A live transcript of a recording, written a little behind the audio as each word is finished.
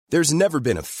There's never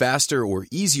been a faster or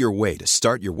easier way to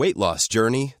start your weight loss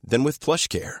journey than with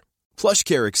PlushCare.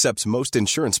 PlushCare accepts most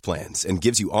insurance plans and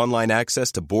gives you online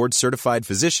access to board-certified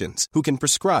physicians who can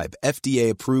prescribe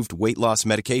FDA-approved weight loss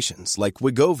medications like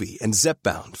Wegovy and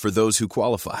Zepbound for those who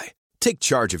qualify. Take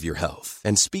charge of your health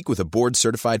and speak with a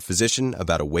board-certified physician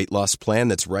about a weight loss plan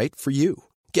that's right for you.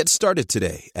 Get started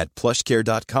today at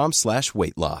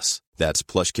plushcare.com/weight loss. That's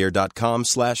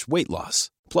plushcare.com/weight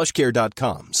loss.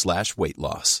 plushcare.com/weight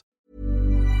loss.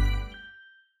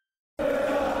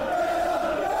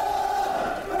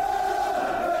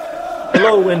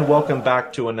 Hello and welcome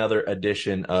back to another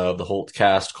edition of the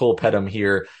Holtcast. Cole Pedham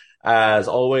here as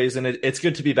always, and it's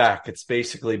good to be back. It's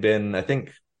basically been, I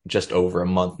think, just over a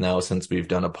month now since we've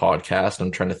done a podcast.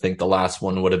 I'm trying to think. The last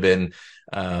one would have been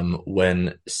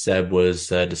when Seb was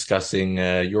discussing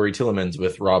Yuri Tillemans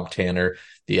with Rob Tanner,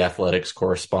 the athletics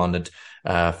correspondent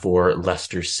for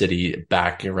Leicester City,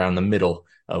 back around the middle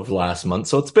of last month.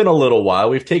 So it's been a little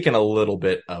while. We've taken a little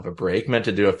bit of a break, meant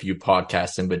to do a few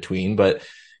podcasts in between, but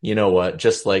you know what?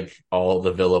 Just like all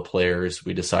the Villa players,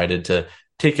 we decided to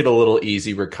take it a little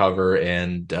easy, recover,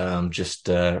 and just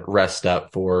rest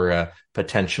up for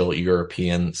potential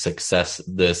European success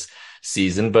this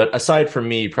season. But aside from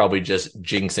me probably just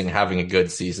jinxing having a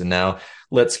good season now,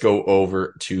 let's go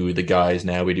over to the guys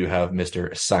now. We do have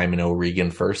Mr. Simon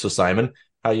O'Regan first. So Simon,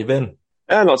 how you been?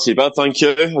 Not too bad, thank you.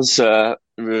 As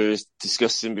we were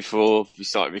discussing before we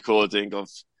started recording, I've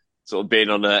sort of been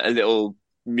on a little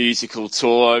musical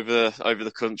tour over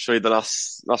the country the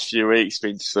last few weeks.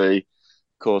 Been to see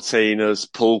Cortinas,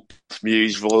 Pulp,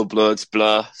 Muse, Royal Blood,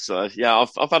 Blur. So yeah,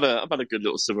 I've had a good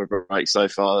little summer break so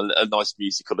far. A nice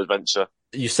musical adventure.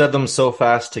 You said them so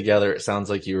fast together, it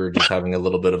sounds like you were just having a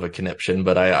little bit of a conniption,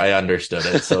 but I understood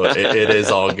it. So it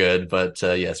is all good. But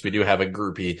yes, we do have a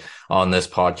groupie on this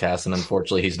podcast. And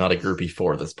unfortunately, he's not a groupie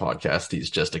for this podcast.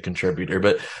 He's just a contributor.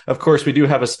 But of course, we do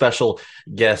have a special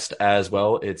guest as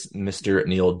well. It's Mr.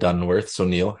 Neil Dunworth. So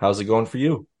Neil, how's it going for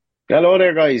you? Hello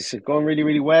there, guys. It's going really,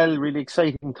 really well. Really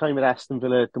exciting time at Aston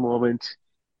Villa at the moment.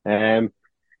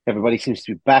 Everybody seems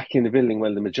to be back in the building.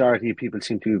 Well, the majority of people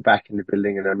seem to be back in the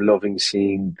building, and I'm loving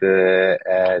seeing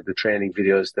the training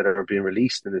videos that are being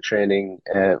released and the training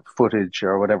footage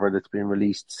or whatever that's being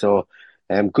released. So,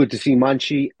 good to see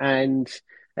Monchi and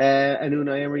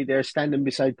Unai Emery there standing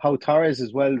beside Pau Torres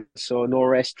as well. So no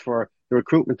rest for the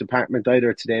recruitment department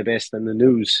either today, based on the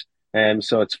news.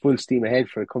 So it's full steam ahead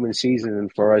for the coming season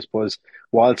and for, I suppose,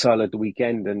 Walsall at the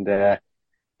weekend. And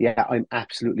yeah, I'm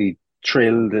absolutely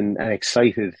thrilled and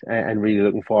excited and really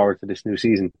looking forward to this new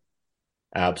season.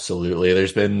 Absolutely.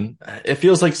 It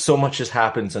feels like so much has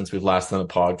happened since we've last done a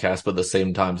podcast, but at the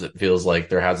same time, it feels like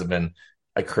there hasn't been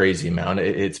a crazy amount.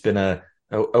 It's been a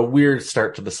weird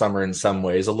start to the summer in some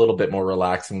ways, a little bit more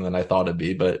relaxing than I thought it'd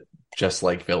be, but just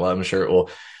like Villa, I'm sure it will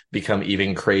become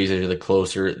even crazier the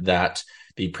closer that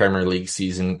the Premier League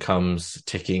season comes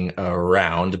ticking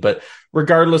around. But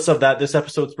regardless of that, this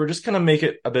episode, we're just going to make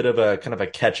it a bit of a kind of a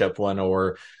catch-up one,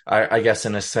 or I guess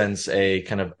in a sense, a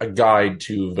kind of a guide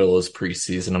to Villa's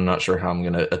preseason. I'm not sure how I'm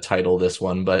going to title this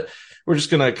one, but we're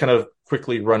just going to kind of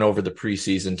quickly run over the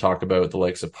preseason, talk about the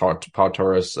likes of Pau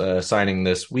Torres signing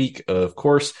this week. Of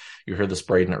course, you heard this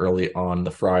bright and early on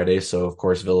the Friday. So, of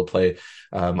course, Villa play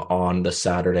on the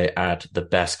Saturday at the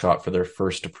Bescot for their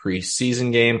first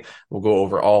preseason game. We'll go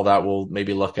over all that. We'll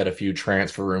maybe look at a few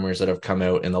transfer rumors that have come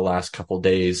out in the last couple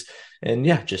days. And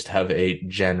yeah, just have a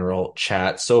general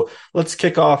chat. So let's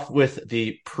kick off with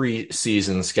the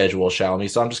preseason schedule, shall we?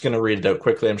 So I'm just going to read it out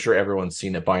quickly. I'm sure everyone's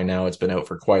seen it by now. It's been out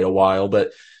for quite a while,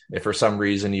 but if for some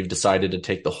reason you've decided to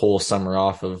take the whole summer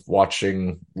off of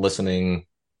watching, listening,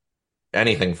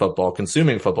 anything football,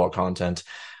 consuming football content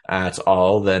at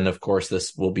all, then of course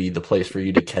this will be the place for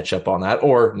you to catch up on that,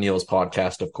 or Neil's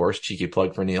podcast, of course. Cheeky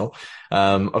plug for Neil.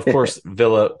 Of course,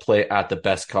 Villa play at the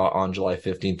Bescot on July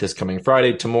 15th, this coming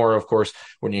Friday. Tomorrow, of course,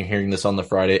 when you're hearing this on the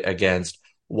Friday, against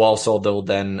Walsall. They'll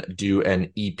then do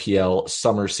an EPL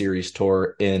Summer Series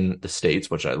tour in the States,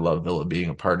 which I love Villa being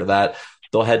a part of that.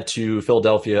 They'll head to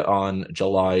Philadelphia on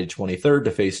July 23rd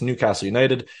to face Newcastle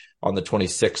United. On the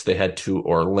 26th, they head to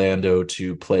Orlando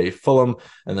to play Fulham.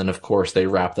 And then, of course, they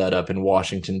wrap that up in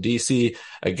Washington, D.C.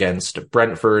 against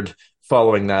Brentford.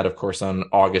 Following that, of course, on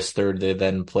August 3rd, they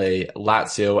then play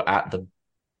Lazio at the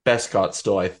Bescot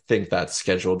still, I think that's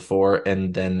scheduled for.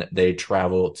 And then they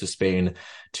travel to Spain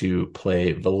to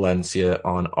play Valencia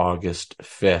on August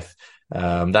 5th.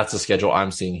 That's the schedule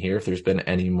I'm seeing here. If there's been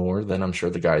any more, then I'm sure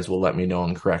the guys will let me know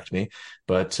and correct me.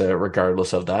 But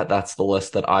regardless of that, that's the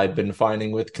list that I've been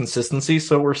finding with consistency.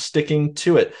 So we're sticking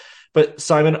to it. But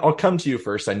Simon, I'll come to you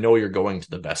first. I know you're going to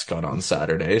the Bescon on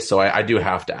Saturday, so I do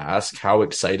have to ask, how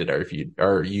excited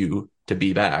are you to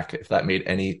be back? If that made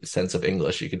any sense of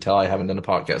English, you can tell I haven't done a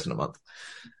podcast in a month.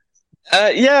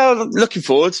 Yeah, looking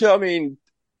forward to it. I mean,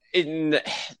 in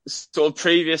sort of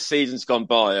previous seasons gone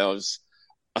by,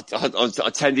 I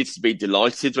tended to be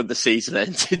delighted when the season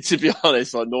ended, to be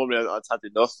honest. Like normally I'd had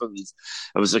enough and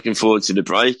I was looking forward to the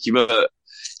break. But,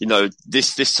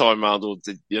 this time around, or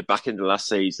back in the last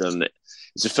season,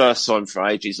 it's the first time for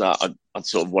ages that I'd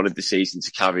sort of wanted the season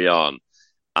to carry on,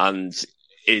 and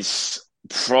is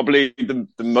probably the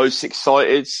most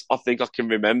excited I think I can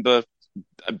remember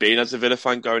being as a Villa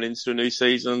fan going into a new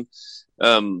season.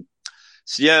 So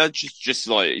yeah, just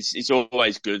like it's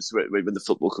always good when the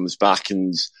football comes back,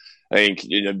 and I think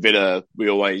Villa, we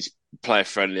always player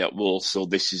friendly at Walsall.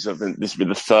 This will be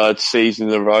the third season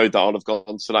in a row that I'll have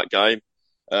gone to that game.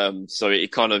 So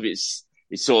it's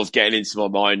sort of getting into my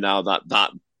mind now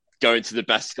that going to the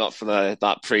Bescot for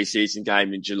that pre-season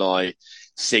game in July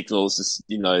signals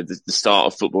the start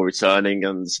of football returning,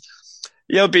 and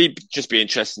it'll be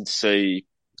interesting to see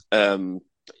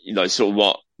sort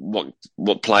of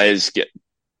what players get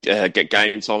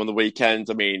game time on the weekend.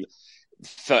 I mean,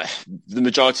 for the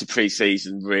majority of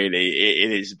pre-season, really,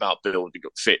 it is about building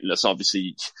up fitness.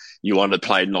 Obviously, you want to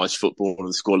play nice football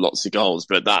and score lots of goals,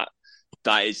 but that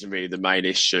isn't really the main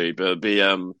issue. But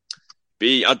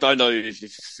I don't know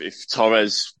if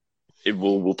Torres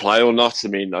will play or not. I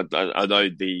mean, I know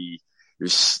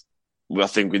I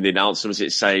think with the announcements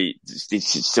it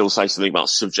still say something about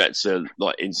subject to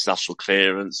like international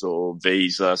clearance or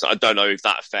visa. So I don't know if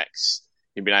that affects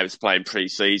him being able to play in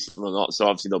pre-season or not. So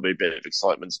obviously there'll be a bit of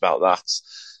excitement about that.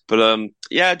 But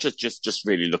yeah, just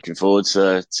really looking forward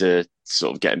to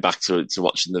sort of getting back to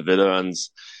watching the Villa and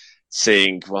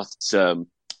seeing what sort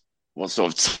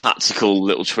of tactical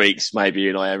little tweaks maybe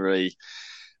Emery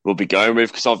will be going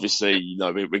with, because obviously,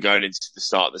 we're going into the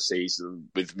start of the season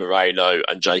with Moreno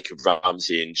and Jacob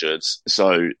Ramsey injured.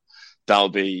 So that'll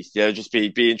be, just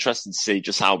be interesting to see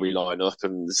just how we line up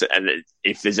and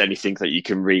if there's anything that you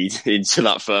can read into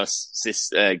that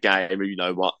first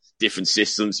game, what different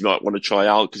systems you might want to try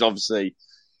out. Because obviously,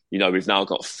 we've now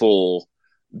got 4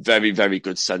 very, very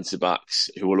good centre-backs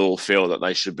who will all feel that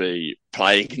they should be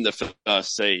playing in the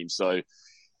first team. So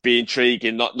be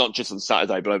intriguing, not just on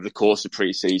Saturday, but over the course of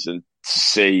pre-season to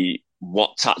see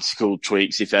what tactical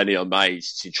tweaks, if any, are made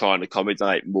to try and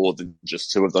accommodate more than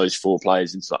just 2 of those 4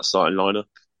 players into that starting lineup.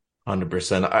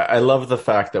 100%. I love the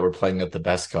fact that we're playing at the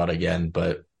Bescot again,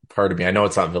 but part of me, I know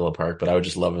it's not Villa Park, but I would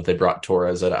just love if they brought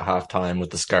Torres at halftime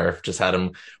with the scarf, just had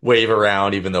him wave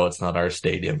around, even though it's not our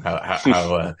stadium.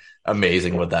 How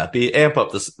amazing would that be? Amp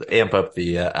up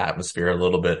the atmosphere a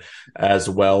little bit as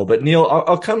well. But Neil,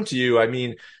 I'll come to you. I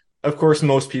mean, of course,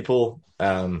 most people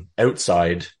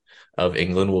outside of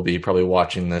England will be probably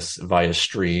watching this via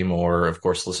stream, or of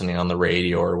course listening on the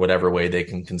radio, or whatever way they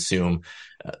can consume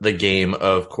the game,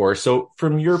 of course. So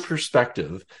from your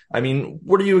perspective, I mean,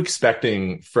 what are you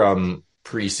expecting from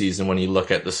preseason when you look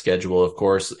at the schedule? Of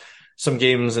course, some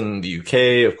games in the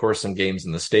UK, of course, some games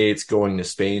in the States, going to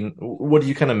Spain. What do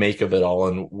you kind of make of it all,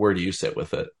 and where do you sit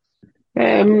with it?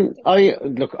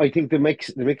 I think the mix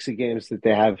of games that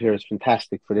they have here is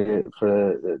fantastic for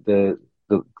the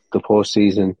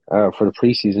postseason, or for the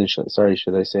preseason.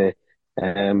 Should I say?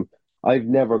 I've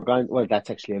never gone. Well, that's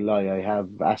actually a lie. I have.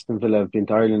 Aston Villa have been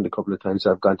to Ireland a couple of times.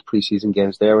 So I've gone to preseason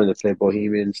games there, and they played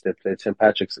Bohemians. They played St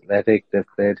Patrick's Athletic. They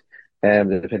played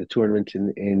a tournament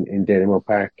in Dalymore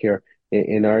Park here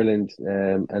in Ireland.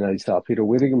 And I saw Peter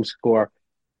Whittingham score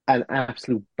an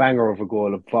absolute banger of a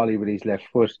goal, a volley with his left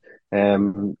foot.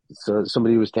 So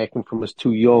somebody was taken from us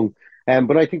too young.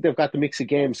 But I think they've got the mix of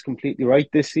games completely right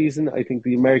this season. I think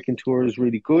the American tour is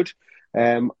really good.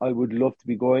 I would love to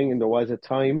be going, and there was a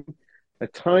time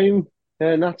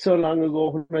not so long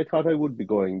ago when I thought I would be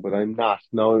going, but I'm not.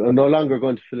 No, I'm no longer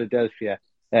going to Philadelphia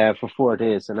for 4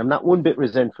 days, and I'm not one bit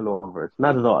resentful over it,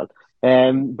 not at all.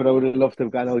 But I would have loved to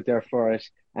have gone out there for it.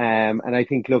 And I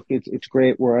think, look, it's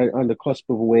great. We're on the cusp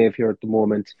of a wave here at the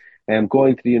moment.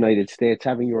 Going to the United States,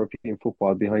 having European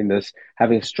football behind us,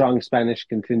 having a strong Spanish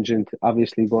contingent,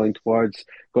 obviously going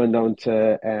down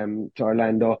to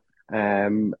Orlando,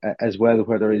 as well,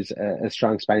 where there is a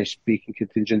strong Spanish speaking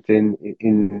contingent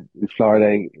in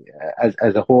Florida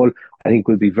as a whole. I think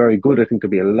will be very good. I think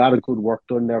there'll be a lot of good work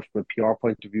done there from a PR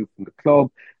point of view from the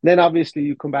club. And then obviously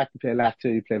you come back and play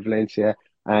Lazio, you play Valencia,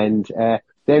 and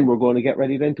then we're going to get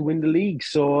ready then to win the league.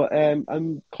 So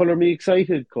I'm colour me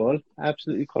excited, Cole.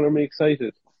 Absolutely colour me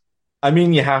excited. I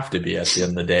mean, you have to be at the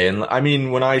end of the day. And I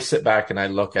mean, when I sit back and I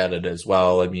look at it as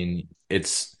well, I mean,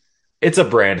 it's a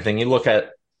brand thing. You look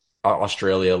at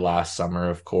Australia last summer,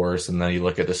 of course, and then you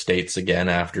look at the States again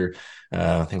after,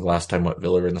 I think last time what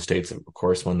Villa were in the States, of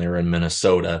course, when they were in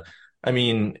Minnesota. I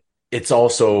mean, it's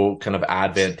also kind of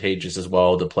advantageous as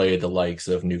well to play the likes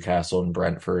of Newcastle and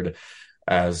Brentford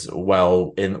as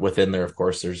well. Within there, of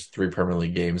course, there's 3 Premier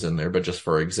League games in there, but just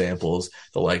for examples,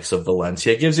 the likes of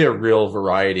Valencia, it gives you a real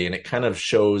variety, and it kind of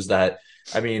shows that.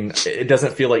 I mean, it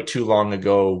doesn't feel like too long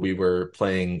ago we were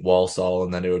playing Walsall,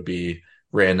 and then it would be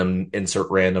insert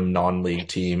random non-league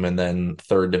team, and then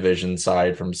third division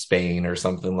side from Spain or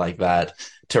something like that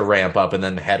to ramp up and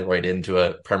then head right into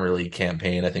a Premier League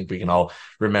campaign. I think we can all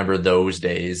remember those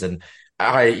days. And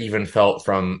I even felt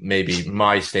from maybe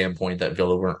my standpoint that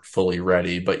Villa weren't fully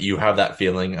ready, but you have that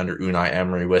feeling under Unai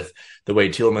Emery with the way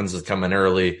Tielemans is coming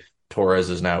early. Torres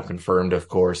is now confirmed, of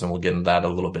course, and we'll get into that a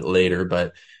little bit later,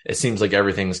 but it seems like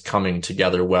everything's coming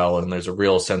together well, and there's a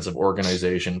real sense of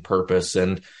organization, purpose.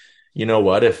 And you know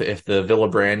what? If the Villa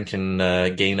brand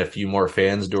can gain a few more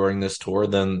fans during this tour,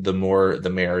 then the more the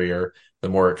merrier, the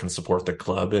more it can support the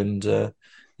club, and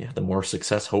yeah, the more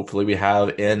success hopefully we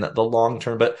have in the long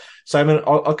term. But Simon,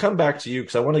 I'll come back to you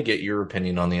because I want to get your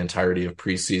opinion on the entirety of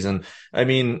preseason. I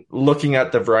mean, looking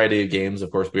at the variety of games, of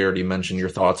course, we already mentioned your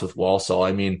thoughts with Walsall.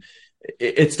 I mean,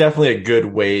 it's definitely a good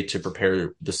way to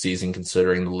prepare the season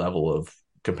considering the level of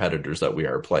competitors that we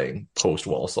are playing post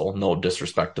Walsall. No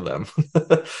disrespect to them.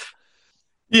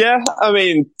 Yeah, I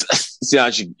mean, yeah,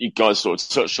 as you guys sort of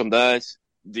touched on there,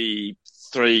 the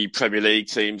 3 Premier League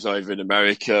teams over in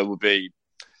America will be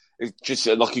just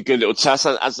like a good little test.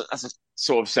 As I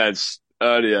sort of said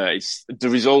earlier, the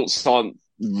results aren't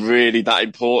really that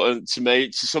important to me.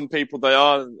 To some people they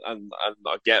are, and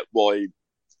I get why.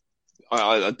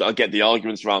 I get the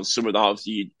arguments around some of that.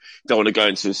 Obviously, you don't want to go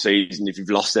into the season if you've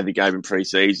lost every game in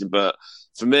pre-season. But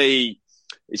for me,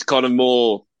 it's kind of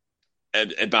more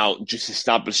about just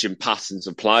establishing patterns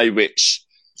of play, which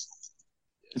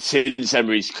since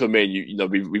Emery's come in, you know,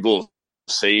 we've all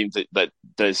seen that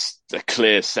there's a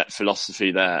clear set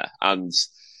philosophy there. And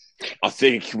I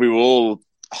think we were all,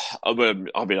 I mean,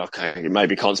 okay,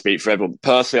 maybe can't speak for everyone.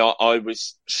 Personally, I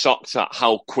was shocked at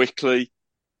how quickly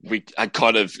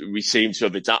we seem to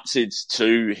have adapted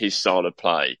to his style of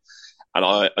play. And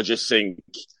I just think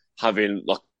having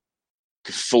like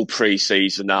a full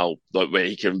pre-season now, like where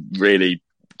he can really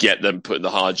get them putting the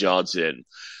hard yards in,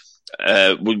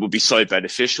 would be so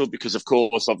beneficial because, of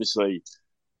course, obviously,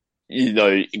 you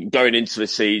know, going into the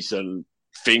season,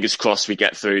 fingers crossed we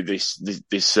get through this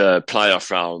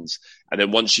playoff rounds. And then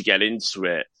once you get into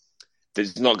it,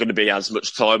 there's not going to be as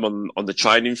much time on the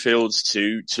training fields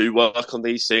to work on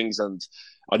these things. And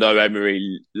I know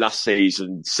Emery last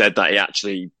season said that he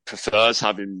actually prefers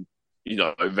having, you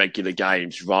know, regular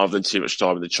games rather than too much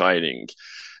time in the training.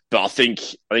 But I think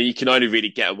you can only really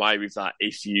get away with that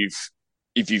if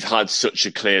you've had such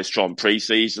a clear, strong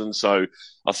pre-season. So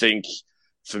I think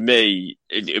for me,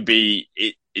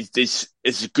 it's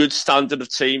a good standard of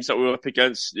teams that we're up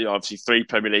against. You know, obviously 3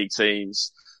 Premier League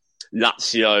teams,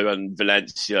 Lazio and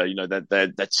Valencia, you know,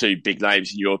 they're 2 big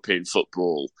names in European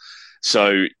football.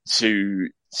 So to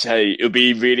say, it'll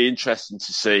be really interesting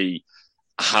to see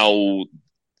how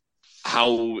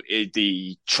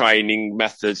the training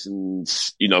methods and,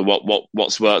 you know,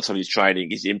 what's worked on his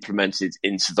training is implemented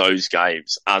into those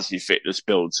games as his fitness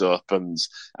builds up and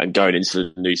going into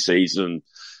the new season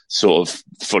sort of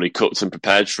fully cooked and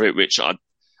prepared for it, which I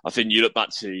think you look back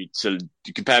to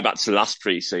compare back to last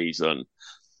pre-season.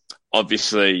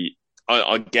 Obviously,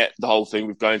 I get the whole thing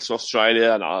with going to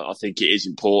Australia, and I think it is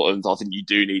important. I think you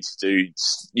do need to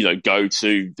go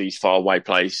to these faraway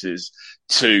places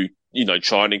to, you know,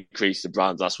 try and increase the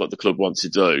brand. That's what the club wants to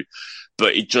do.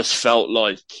 But it just felt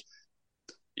like,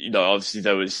 you know, obviously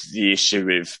there was the issue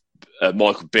with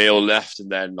Michael Beale left, and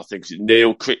then I think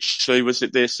Neil Critchley was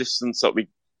it the assistant that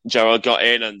Gerard got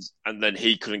in, and then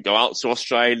he couldn't go out to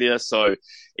Australia. So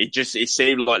it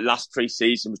seemed like last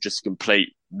pre-season was just a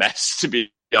complete mess, to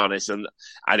be honest. And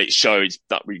it showed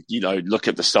that we, you know, look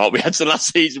at the start we had to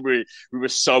last season, we were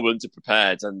so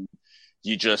underprepared. And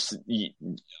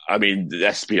I mean,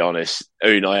 let's be honest,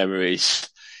 Unai Emery is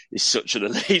such an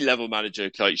elite level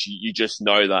manager coach. You just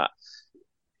know that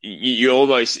you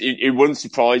almost, it wouldn't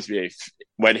surprise me if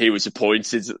when he was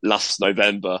appointed last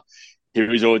November, he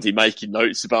was already making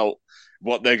notes about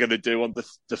what they're going to do on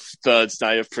the third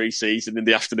day of pre-season in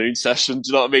the afternoon session. Do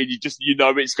you know what I mean? You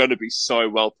know it's going to be so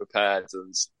well prepared,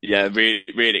 and yeah, really,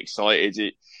 really excited.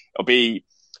 It'll be.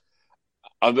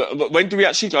 When do we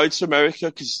actually go to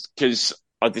America? Because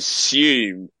I'd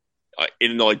assume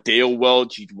in an ideal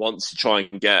world you'd want to try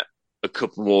and get a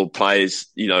couple more players.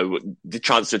 You know, the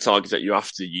transfer targets that you're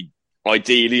after,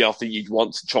 ideally, I think you'd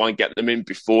want to try and get them in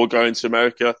before going to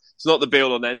America. It's not the be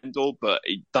all and end all, but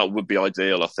that would be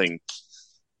ideal, I think.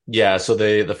 Yeah, so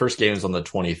the first game's on the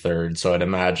 23rd, so I'd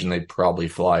imagine they'd probably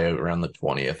fly out around the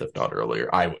 20th, if not earlier.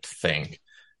 I would think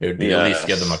it would be at least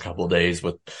give them a Yes. couple of days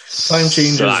with time So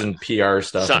changes that, and PR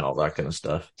stuff so and all that kind of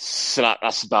stuff.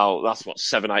 that's what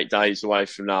 7-8 days away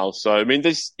from now. So I mean,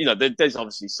 there's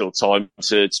obviously still time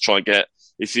to try and get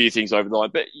a few things over the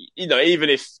line. But even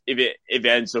if it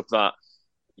ends up that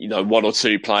one or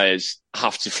two players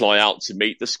have to fly out to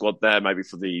meet the squad there, maybe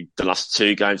for the last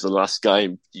two games, the last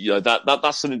game,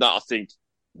 that's something that I think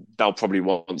they'll probably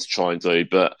want to try and do.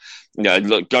 But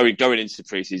look, going into the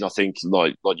preseason, I think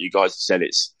like you guys have said,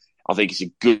 I think it's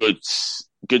a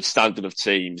good standard of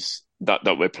teams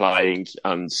that we're playing,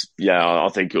 and I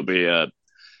think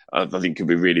I think it'll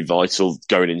be really vital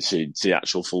going into the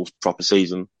actual full proper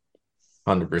season.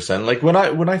 100%. Like when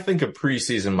I think of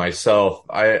preseason myself,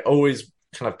 I always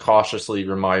kind of cautiously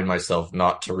remind myself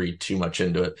not to read too much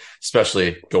into it,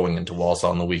 especially going into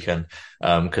Walsall on the weekend.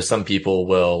 Because some people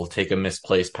will take a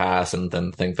misplaced pass and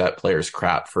then think that player's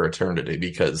crap for eternity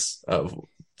because of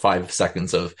 5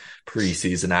 seconds of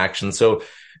preseason action. So,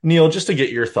 Neil, just to get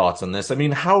your thoughts on this, I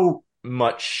mean, how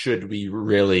much should we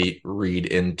really read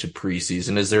into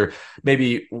preseason? Is there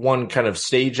maybe one kind of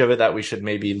stage of it that we should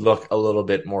maybe look a little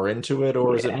bit more into it,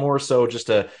 or is it more so just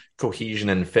a cohesion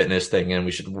and fitness thing, and we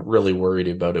should really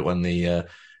worry about it when the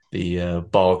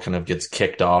ball kind of gets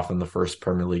kicked off in the first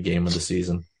Premier League game of the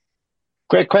season?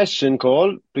 Great question,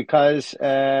 Cole, because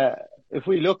if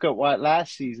we look at what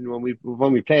last season, when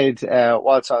we played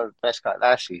Walsall Westcott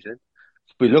last season,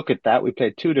 if we look at that, we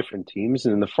played two different teams,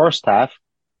 and in the first half,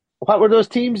 what were those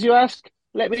teams, you ask?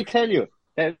 Let me tell you.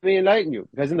 Let me enlighten you.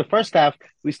 Because in the first half,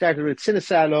 we started with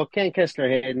Sinisalo, Ken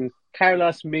Kessler-Hayden,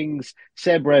 Carlos Mings,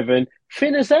 Seb Revan,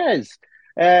 Finn Azaz,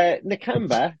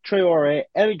 Nakamba, Traore,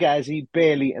 El Ghazi,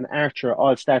 Bailey, and Archer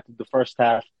all started the first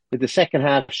half, with the second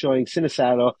half showing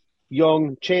Sinisalo,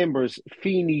 Young, Chambers,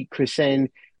 Feeney, Chrisen,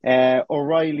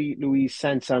 O'Reilly, Louise,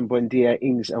 Sanson, Buendia,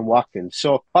 Ings, and Watkins.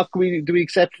 So what do we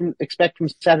expect from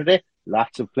Saturday?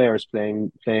 Lots of players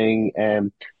playing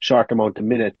short amount of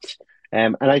minutes,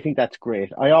 and I think that's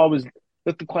great. I always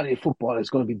look, the quality of football is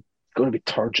going to be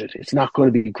turgid. It's not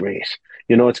going to be great.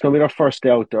 It's going to be their first day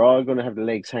out. They're all going to have the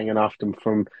legs hanging off them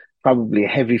from probably a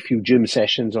heavy few gym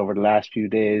sessions over the last few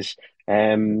days,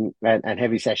 and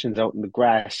heavy sessions out in the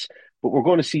grass. But we're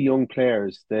going to see young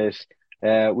players that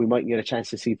we might get a chance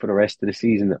to see for the rest of the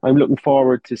season. I'm looking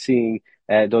forward to seeing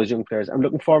those young players. I'm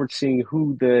looking forward to seeing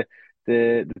who the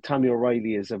Tommy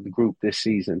O'Reilly is of the group this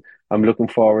season. I'm looking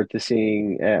forward to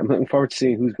seeing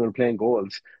who's going to play in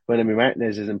goals when Emi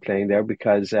Martinez isn't playing there,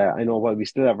 because I know while we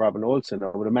still have Robin Olsen,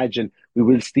 I would imagine we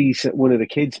will see one of the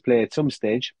kids play at some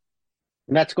stage.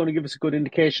 And that's going to give us a good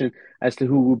indication as to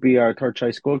who will be our third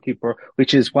choice goalkeeper,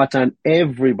 which is what's on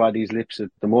everybody's lips at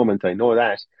the moment. I know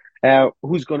that.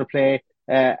 Who's going to play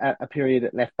a period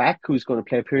at left back? Who's going to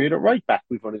play a period at right back?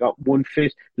 We've only got one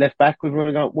fit left back. We've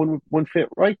only got one fit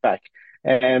right back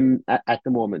at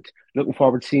the moment. Looking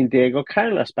forward to seeing Diego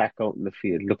Carlos back out in the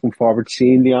field. Looking forward to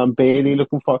seeing Leon Bailey.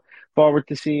 Looking forward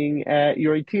to seeing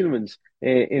Yuri Tielemans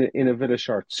in a Villa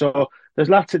shirt. So there's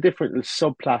lots of different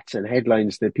subplots and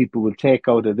headlines that people will take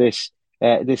out of this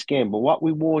game. But what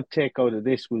we won't take out of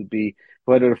this will be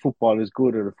whether the football is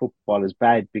good or the football is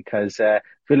bad, because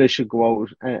Villa should go out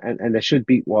and they should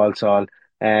beat Walsall.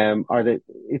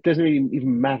 It doesn't really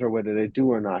even matter whether they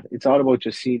do or not. It's all about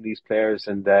just seeing these players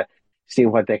and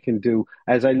seeing what they can do.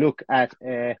 As I look at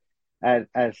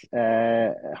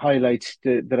highlights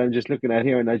that I'm just looking at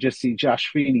here, and I just see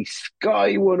Josh Feeney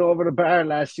sky one over the bar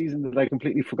last season that I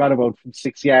completely forgot about from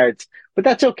 6 yards. But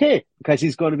that's okay, because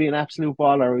he's going to be an absolute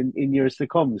baller in years to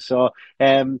come. So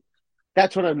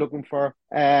that's what I'm looking for.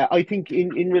 I think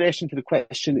in relation to the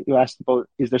question that you asked about,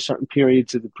 is there certain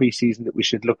periods of the preseason that we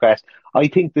should look at? I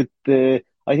think that the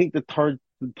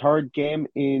third game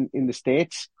in the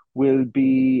States will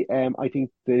be. I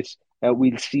think that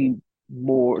we'll see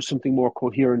something more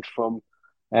coherent from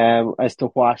as to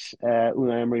what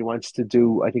Unai Emery wants to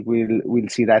do. I think we'll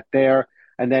see that there,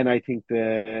 and then I think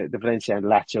the Valencia and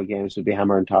Lazio games will be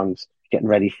hammer and tongs, getting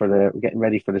ready for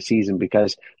the season,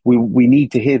 because we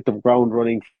need to hit the ground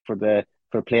running for the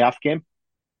playoff game,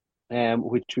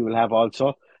 which we will have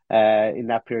also in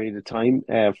that period of time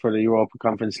for the Europa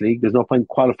Conference League. There's no point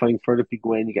qualifying for it if you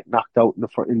go in, you get knocked out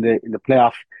in the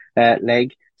playoff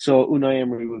leg. So Unai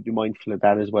Emery will be mindful of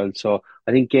that as well. So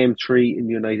I think Game 3 in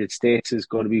the United States is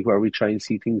going to be where we try and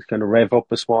see things kind of rev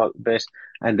up a small bit,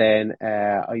 and then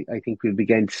I think we'll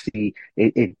begin to see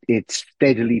it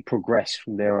steadily progress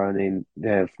from there on in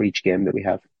for each game that we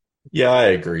have. Yeah, I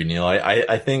agree, Neil.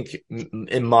 I think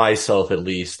in myself, at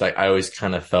least, I always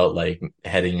kind of felt like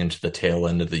heading into the tail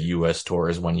end of the US tour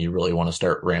is when you really want to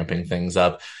start ramping things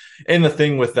up. And the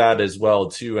thing with that as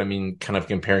well, too, I mean, kind of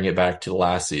comparing it back to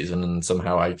last season, and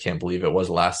somehow I can't believe it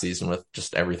was last season with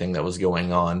just everything that was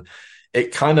going on.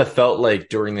 It kind of felt like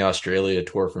during the Australia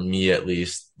tour, for me at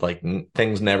least, like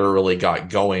things never really got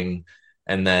going.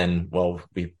 And then, well,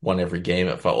 we won every game.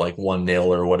 It felt like 1-0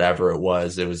 or whatever it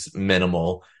was. It was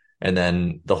minimal. And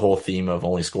then the whole theme of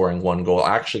only scoring one goal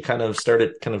actually kind of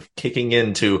started kind of kicking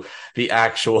into the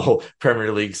actual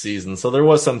Premier League season. So there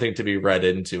was something to be read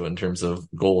into in terms of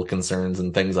goal concerns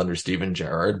and things under Steven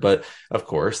Gerrard. But of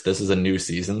course, this is a new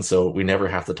season, so we never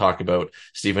have to talk about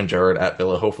Steven Gerrard at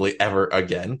Villa, hopefully ever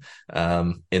again.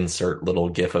 Insert little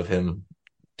gif of him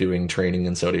doing training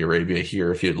in Saudi Arabia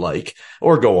here if you'd like,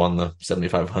 or go on the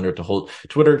 7500 to hold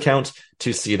Twitter account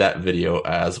to see that video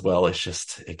as well.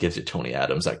 It gives you Tony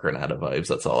Adams at Granada vibes.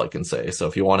 That's all I can say. So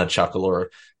if you want to chuckle, or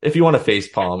if you want to face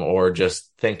palm, or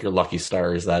just thank your lucky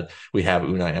stars that we have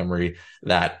Unai Emery,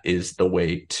 that is the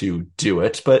way to do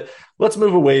it. But let's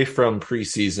move away from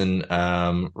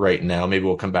preseason right now. Maybe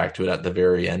we'll come back to it at the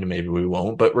very end. Maybe we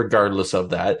won't. But regardless of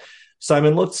that,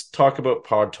 Simon, let's talk about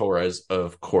Pau Torres,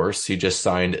 of course. He just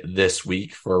signed this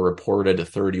week for a reported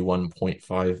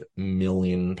 £31.5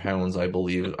 million, I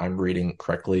believe I'm reading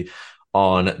correctly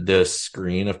on this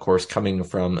screen. Of course, coming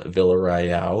from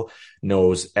Villarreal,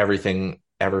 knows everything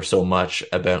ever so much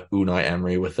about Unai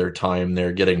Emery with their time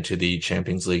there, getting to the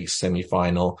Champions League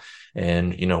semi-final.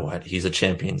 And you know what? He's a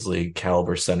Champions League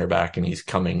caliber center back, and he's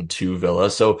coming to Villa.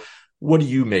 So what do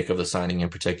you make of the signing in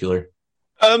particular?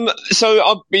 So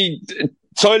I'll be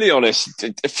totally honest.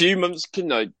 A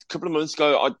couple of months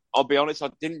ago, I'll be honest,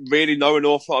 I didn't really know an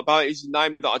awful lot about his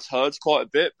name that I'd heard quite a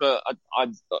bit, but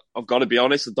I've got to be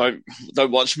honest, I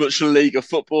don't watch much of the League of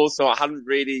Football, so I hadn't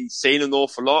really seen an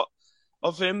awful lot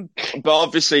of him. But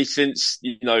obviously, since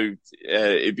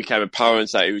it became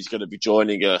apparent that he was going to be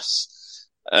joining us,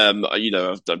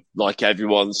 I've done, like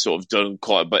everyone, sort of done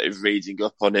quite a bit of reading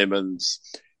up on him, and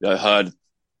heard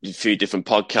a few different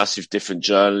podcasts with different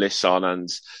journalists on,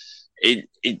 and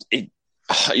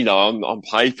on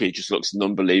paper, it just looks an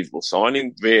unbelievable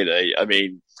signing, really. I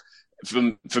mean,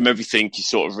 from everything you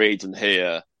sort of read and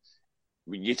hear,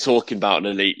 when you're talking about an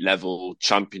elite level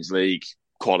Champions League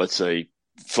quality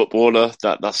footballer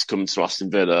that's coming to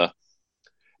Aston Villa,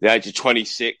 the age of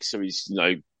 26, so he's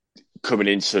coming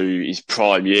into his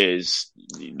prime years.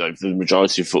 For the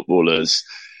majority of footballers,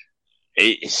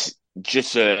 it's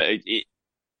just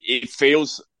it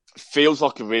feels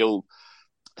like a real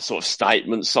sort of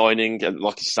statement signing, and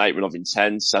like a statement of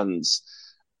intent. And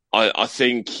I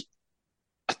think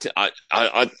if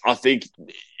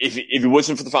it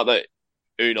wasn't for the fact that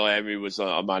Unai Emery was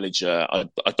our manager, I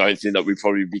don't think that we'd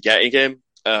probably be getting him.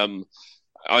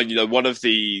 One of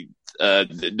the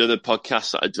another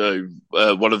podcast that I do,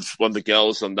 one of the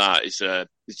girls on that is a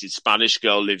Spanish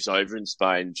girl, lives over in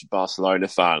Spain, she's a Barcelona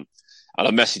fan. And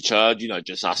I messaged her,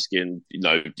 just asking,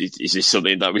 is this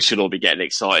something that we should all be getting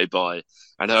excited by?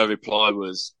 And her reply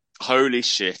was, holy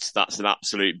shit, that's an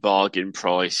absolute bargain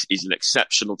price. He's an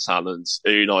exceptional talent.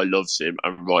 Unai loves him,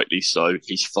 and rightly so.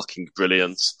 He's fucking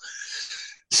brilliant.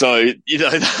 So,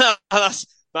 that's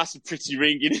a pretty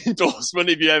ringing endorsement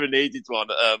if you ever needed one.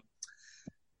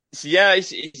 So yeah,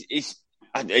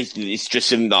 it's just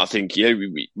something that I think,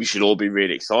 we should all be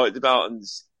really excited about. And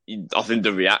I think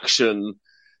the reaction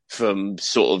from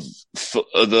sort of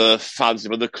other fans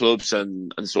of other clubs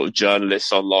and sort of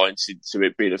journalists online to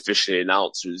it being officially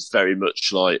announced was very much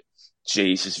like,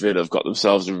 Jesus, Villa have got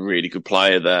themselves a really good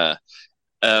player there.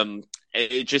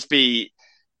 It'd just be,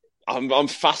 I'm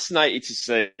fascinated to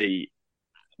see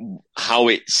how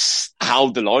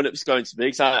the lineup's going to be.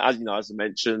 Because as I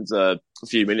mentioned a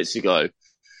few minutes ago,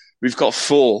 we've got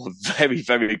 4 very,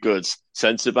 very good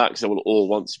centre backs that will all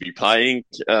want to be playing.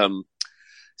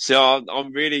 So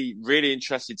I'm really, really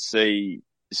interested to see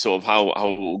sort of how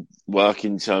it will work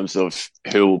in terms of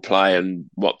who will play and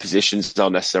what positions they'll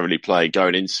necessarily play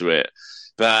going into it.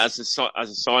 But as a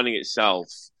signing itself,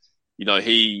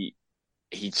 he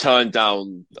turned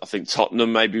down, I think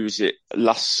Tottenham, maybe was it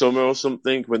last summer or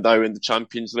something, when they were in the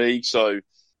Champions League. So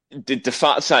the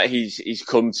fact that he's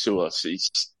come to us,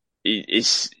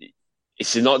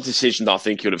 it's not a decision that I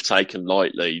think he would have taken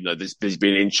lightly. There's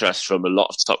been interest from a lot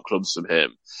of top clubs from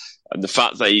him. And the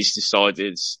fact that he's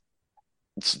decided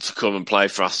to come and play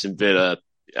for Aston Villa,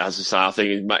 as I say, I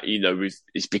think,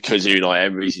 it's because Unai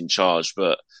Emery's in charge.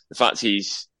 But the fact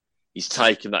he's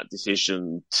taken that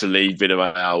decision to leave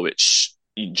Villarreal, which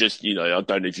I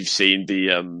don't know if you've seen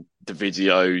the the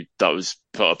video that was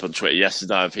put up on Twitter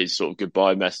yesterday of his sort of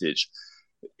goodbye message,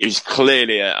 it was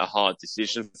clearly a hard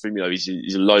decision for him. You know,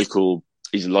 he's a local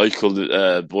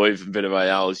boy from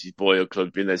Villarreal. He's his boyhood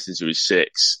club, been there since he was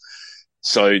 6.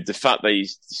 So the fact that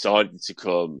he's decided to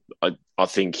come, I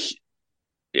think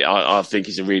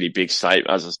is a really big statement.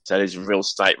 As I said, it's a real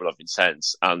statement of intent,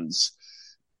 and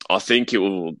I think it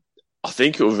will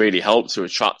really help to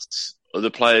attract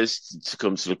other players to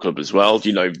come to the club as well.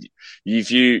 You know,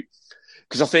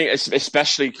 because I think,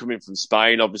 especially coming from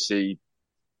Spain, obviously,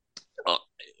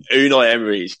 Unai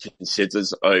Emery is considered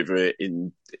over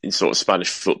in sort of Spanish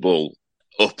football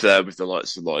up there with the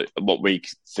likes of like what we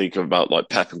think about like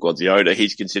Pep and Guardiola.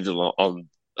 He's considered on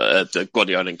the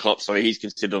Guardiola and Klopp, so he's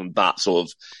considered on that sort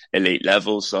of elite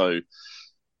level. So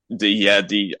I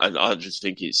just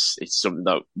think it's something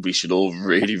that we should all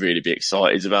really, really be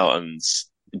excited about, and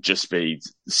just be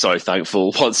so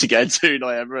thankful once again to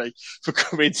Unai Emery for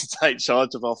coming to take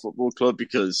charge of our football club,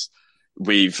 because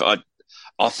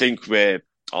I think we're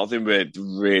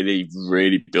really,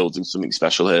 really building something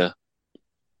special here.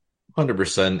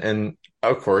 100%. And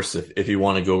of course, if you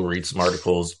want to go read some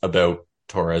articles about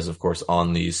Torres, of course,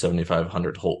 on the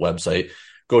 7500 Holt website,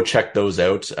 go check those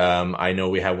out. I know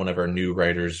we had one of our new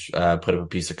writers put up a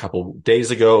piece a couple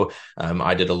days ago.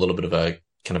 I did a little bit of a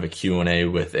kind of a Q&A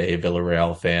with a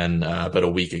Villarreal fan about a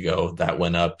week ago. That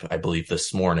went up, I believe,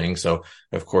 this morning. So,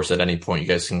 of course, at any point, you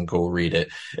guys can go read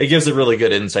it. It gives a really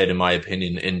good insight, in my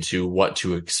opinion, into what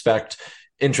to expect.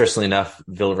 Interestingly enough,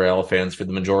 Villarreal fans, for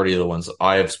the majority of the ones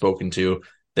I have spoken to,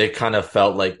 they kind of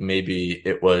felt like maybe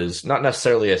it was not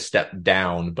necessarily a step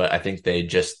down, but I think they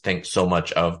just think so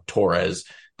much of Torres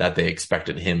that they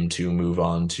expected him to move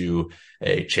on to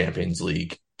a Champions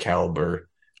League caliber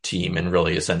team and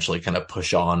really essentially kind of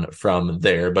push on from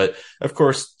there. But of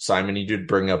course, Simon, you did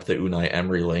bring up the Unai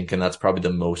Emery link, and that's probably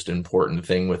the most important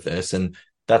thing with this. And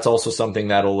that's also something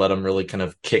that'll let him really kind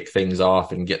of kick things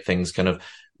off and get things kind of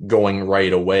going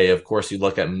right away. Of course, you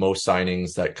look at most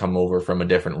signings that come over from a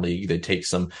different league, they take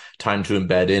some time to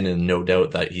embed in, and no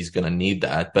doubt that he's going to need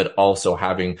that. But also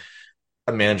having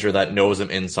a manager that knows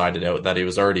him inside and out, that he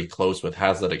was already close with,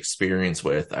 has that experience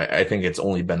with, I think it's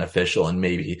only beneficial, and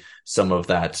maybe some of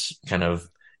that kind of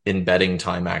embedding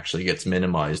time actually gets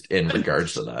minimized in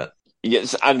regards to that.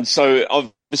 Yes, and so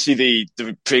obviously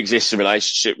the pre-existing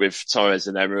relationship with Torres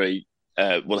and Emery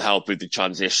will help with the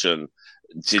transition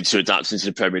to adapt into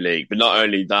the Premier League. But not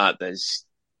only that, there's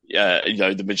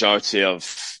the majority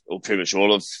of, or pretty much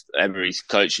all of Emery's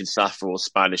coaching staff are all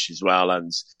Spanish as well,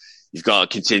 and you've got a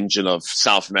contingent of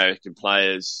South American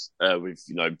players, with,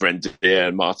 Brendan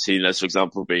and Martinez, for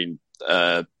example, being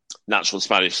natural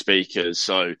Spanish speakers.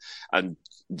 So, and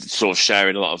sort of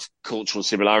sharing a lot of cultural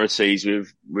similarities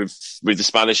with the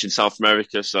Spanish in South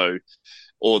America. So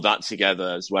all that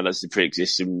together, as well as the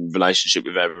pre-existing relationship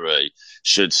with Emery,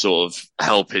 should sort of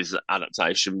help his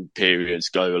adaptation periods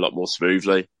go a lot more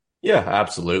smoothly. Yeah,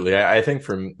 absolutely. I think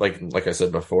from like I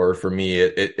said before, for me,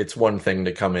 it's one thing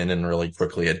to come in and really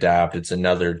quickly adapt. It's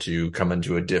another to come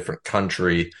into a different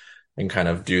country and kind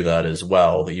of do that as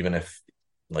well, even if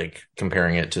like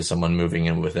comparing it to someone moving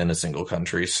in within a single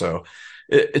country. So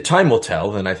time will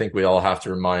tell. And I think we all have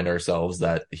to remind ourselves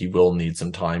that he will need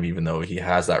some time, even though he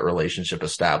has that relationship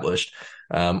established.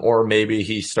 Or maybe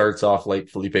he starts off like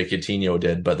Felipe Coutinho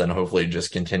did, but then hopefully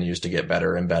just continues to get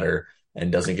better and better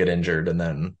and doesn't get injured. And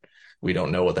then we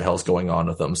don't know what the hell's going on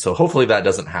with them. So hopefully that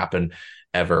doesn't happen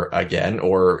ever again,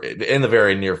 or in the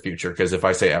very near future. Because if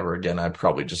I say ever again, I'd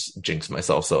probably just jinx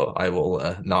myself. So I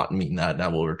will not mean that, and I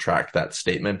will retract that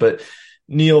statement. But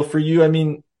Neil, for you, I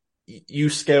mean, you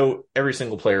scout every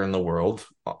single player in the world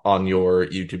on your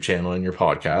YouTube channel and your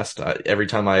podcast. Every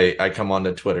time I come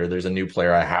onto Twitter, there's a new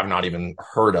player I have not even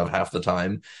heard of half the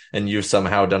time, and you've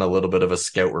somehow done a little bit of a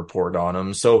scout report on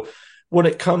him. So when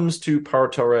it comes to Pau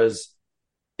Torres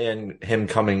and him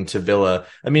coming to Villa,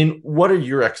 I mean, what are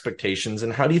your expectations,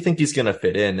 and how do you think he's going to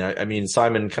fit in? I mean,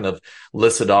 Simon kind of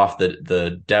listed off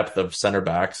the depth of center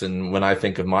backs, and when I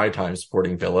think of my time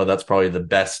supporting Villa, that's probably the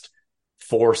best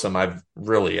foursome I've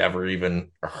really ever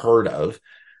even heard of.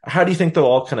 How do you think they'll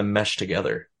all kind of mesh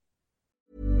together?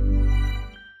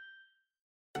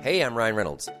 Hey, I'm Ryan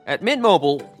Reynolds. At Mint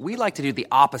Mobile, we like to do the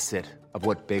opposite of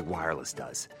what Big Wireless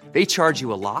does. They charge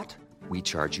you a lot, we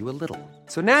charge you a little.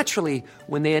 So naturally,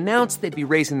 when they announced they'd be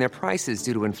raising their prices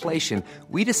due to inflation,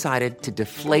 we decided to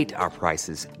deflate our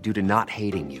prices due to not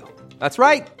hating you. That's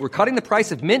right. We're cutting the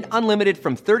price of Mint Unlimited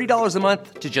from $30 a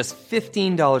month to just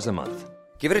 $15 a month.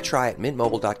 Give it a try at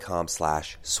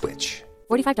mintmobile.com/switch.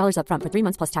 $45 up front for 3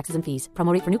 months plus taxes and fees.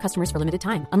 Promo rate for new customers for limited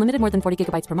time. Unlimited more than 40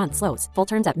 gigabytes per month slows. Full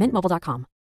terms at mintmobile.com.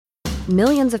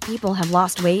 Millions of people have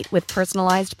lost weight with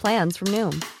personalized plans from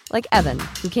Noom. Like Evan,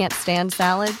 who can't stand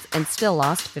salads and still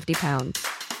lost 50 pounds.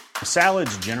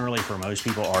 Salads generally for most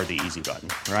people are the easy button,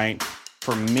 right?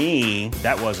 For me,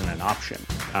 that wasn't an option.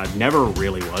 I never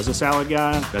really was a salad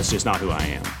guy. That's just not who I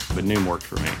am. But Noom worked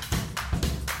for me.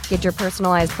 Get your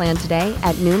personalized plan today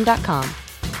at Noom.com.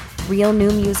 Real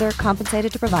Noom user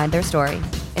compensated to provide their story.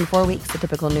 In 4 weeks, the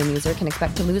typical Noom user can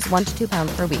expect to lose 1 to 2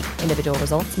 pounds per week. Individual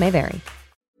results may vary.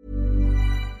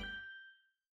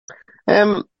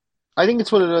 I think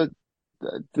it's one of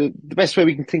the best way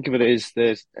we can think of it is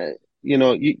that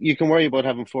you can worry about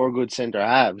having four good centre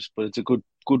halves, but it's a good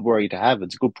worry to have.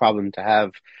 It's a good problem to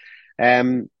have.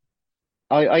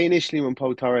 I initially, when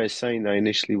Pau Torres signed, I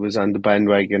initially was on the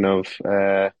bandwagon of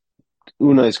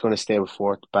Una is going to stay with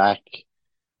fourth back.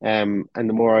 And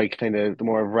the more the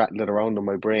more I've rattled it around in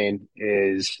my brain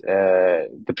is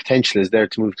the potential is there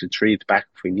to move to three at the back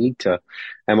if we need to.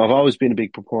 I've always been a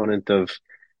big proponent of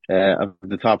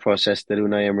the thought process that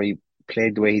Unai Emery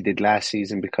played the way he did last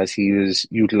season because he was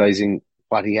utilising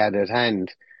what he had at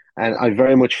hand. And I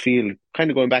very much feel, kind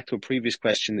of going back to a previous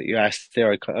question that you asked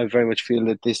there, I very much feel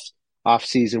that this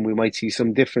off-season we might see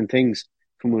some different things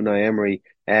from Unai Emery.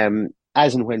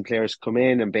 As and when players come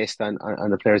in and based on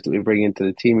the players that we bring into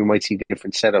the team, we might see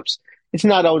different setups. It's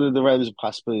not out of the realms of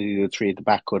possibility that three at the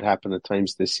back could happen at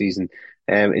times this season.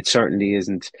 It certainly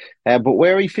isn't. But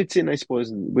where he fits in, I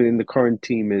suppose, within the current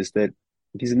team is that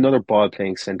he's another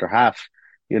ball-playing centre half.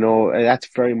 That's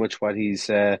very much what he's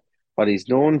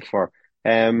known for.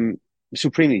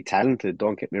 Supremely talented,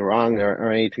 don't get me wrong,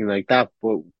 or anything like that.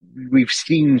 But we've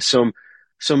seen some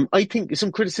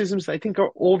criticisms that I think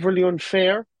are overly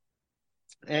unfair.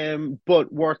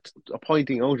 But worth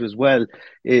pointing out as well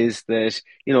is that,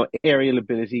 aerial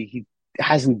ability, he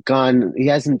hasn't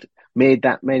made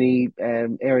that many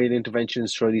aerial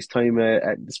interventions throughout his time,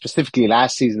 specifically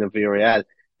last season at Villarreal.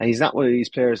 And he's not one of these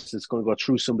players that's going to go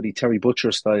through somebody Terry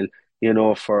Butcher style,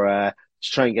 for to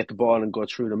try and get the ball and go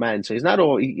through the man. So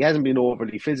he hasn't been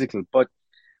overly physical, but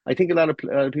I think a lot of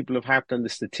people have harped on the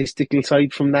statistical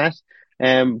side from that.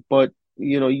 But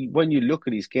when you look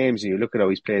at his games and you look at how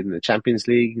he's played in the Champions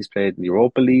League, he's played in the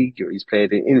Europa League, or he's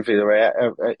played in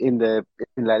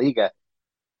La Liga,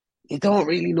 you don't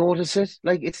really notice it.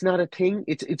 Like, it's not a thing.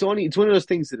 It's one of those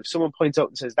things that if someone points out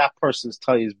and says that person's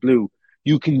tie is blue,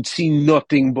 you can see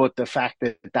nothing but the fact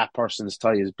that that person's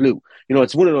tie is blue.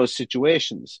 It's one of those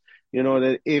situations.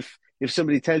 That if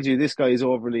somebody tells you this guy isn't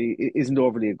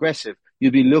overly aggressive,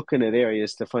 you'll be looking at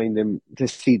areas to find him to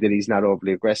see that he's not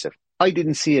overly aggressive. I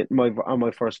didn't see it on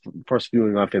my first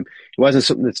viewing of him. It wasn't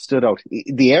something that stood out.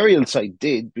 The aerial side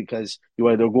did, because you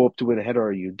either go up to win a header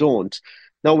or you don't.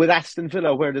 Now with Aston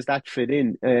Villa, where does that fit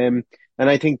in? And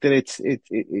I think that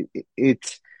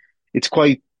it's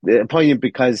quite poignant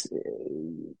because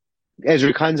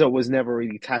Ezri Konsa was never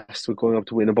really tasked with going up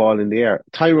to win a ball in the air.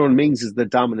 Tyrone Mings is the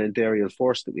dominant aerial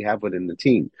force that we have within the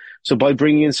team. So by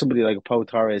bringing in somebody like Pau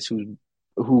Torres,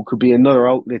 who could be another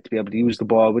outlet to be able to use the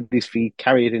ball with his feet,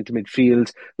 carry it into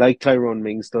midfield, like Tyrone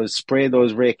Mings does, spray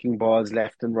those raking balls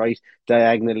left and right,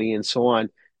 diagonally, and so on.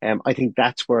 I think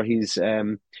that's where his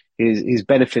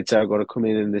benefits are going to come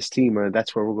in this team, and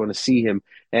that's where we're going to see him.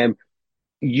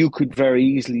 You could very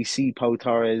easily see Pau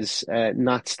Torres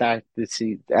not start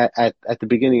at the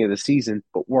beginning of the season,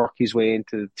 but work his way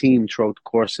into the team throughout the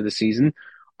course of the season.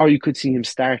 Or you could see him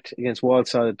start against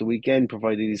Walsall at the weekend,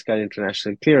 provided he's got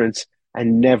international clearance,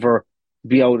 and never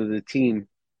be out of the team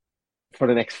for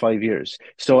the next 5 years.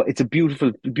 So it's a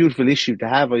beautiful, beautiful issue to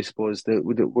have, I suppose, that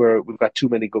we've got too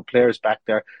many good players back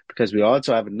there, because we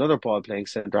also have another ball-playing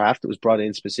centre half that was brought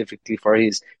in specifically for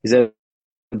his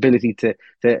ability to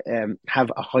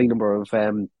have a high number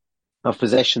of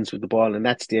possessions with the ball, and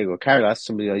that's Diego Carlos,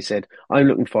 somebody I said I'm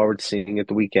looking forward to seeing at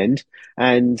the weekend.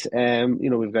 And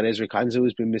we've got Ezri Konsa,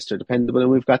 who's been Mr. Dependable,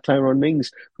 and we've got Tyrone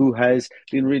Mings, who has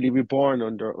been really reborn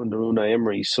under Unai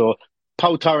Emery. So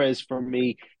Pau Torres, for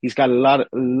me, he's got a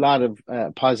lot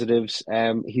of positives.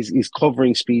 His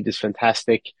covering speed is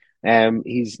fantastic.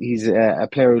 He's a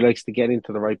player who likes to get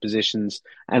into the right positions,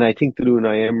 and I think that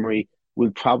Unai Emery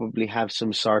will probably have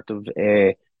some sort of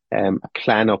a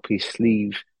plan up his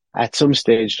sleeve at some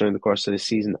stage during the course of the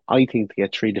season. I think to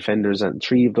get three defenders and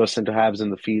three of those centre halves in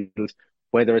the field,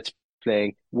 whether it's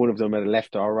playing one of them at a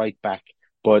left or right back.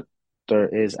 But there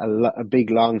is a big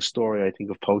long story, I think,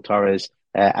 of Pau Torres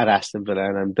at Aston Villa,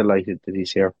 and I'm delighted that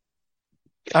he's here.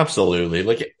 Absolutely.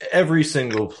 Like, every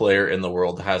single player in the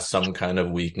world has some kind of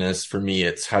weakness. For me,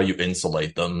 it's how you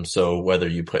insulate them. So whether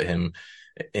you put him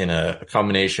in a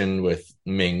combination with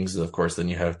Mings, of course, then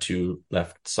you have two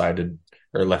left-sided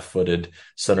or left-footed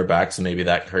center backs, and maybe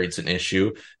that creates an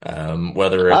issue.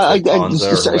 Whether it's with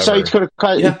Konza or sorry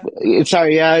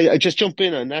whoever. I just jump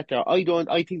in on that there.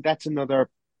 I think that's another.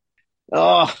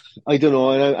 Oh, I don't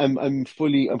know. And I'm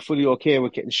fully okay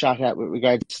with getting shot at with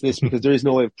regards to this because there is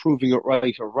no way of proving it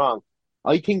right or wrong.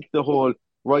 I think the whole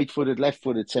right-footed,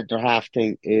 left-footed centre half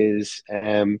thing is,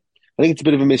 I think it's a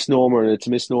bit of a misnomer, and it's a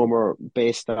misnomer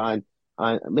based on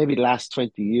maybe the last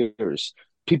 20 years.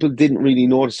 People didn't really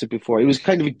notice it before. It was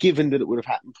kind of a given that it would have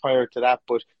happened prior to that,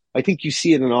 but I think you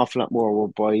see it an awful lot more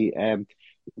by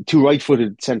two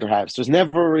right-footed centre halves. There's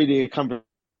never really a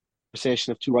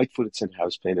conversation of two right-footed centre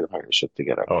halves playing in a partnership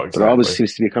together. Oh, exactly. But there always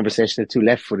seems to be a conversation of two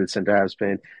left-footed centre halves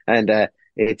playing, and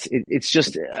it's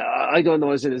just I don't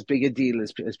know, is it as big a deal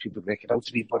as people make it out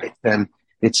to be, but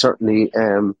it's certainly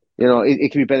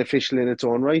it can be beneficial in its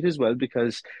own right as well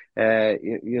because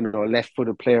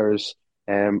left-footed players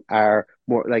are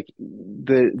more like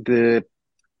the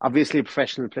obviously a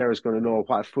professional player is going to know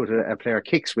what foot a player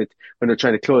kicks with when they're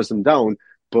trying to close them down.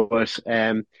 But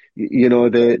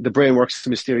the brain works in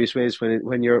mysterious ways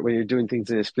when you're doing things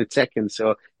in a split second.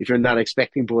 So if you're not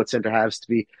expecting both centre halves to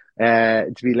be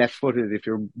left-footed, if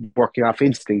you're working off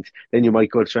instinct, then you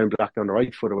might go to try and block on the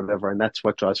right foot or whatever, and that's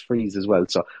what draws frees as well.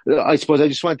 So I suppose I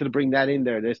just wanted to bring that in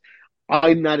there.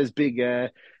 I'm not as big a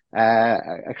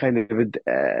kind of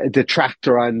a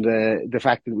detractor on the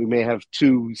fact that we may have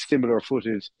two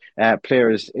similar-footed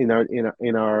players in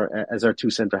our as our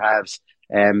two centre halves.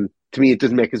 To me, it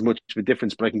doesn't make as much of a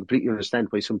difference, but I can completely understand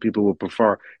why some people would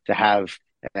prefer to have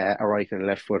a right and a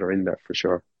left footer in there for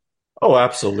sure. Oh,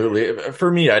 absolutely.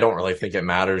 For me, I don't really think it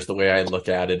matters. The way I look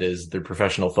at it is they're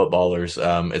professional footballers.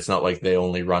 It's not like they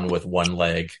only run with one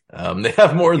leg. They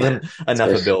have more than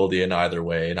enough ability in either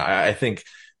way. And I think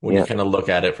when you kind of look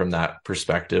at it from that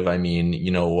perspective, I mean,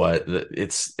 you know what?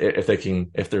 It's if they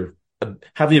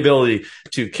have the ability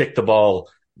to kick the ball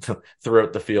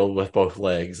throughout the field with both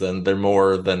legs, then they're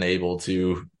more than able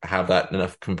to have that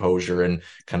enough composure and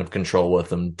kind of control with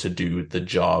them to do the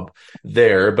job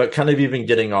there. But kind of even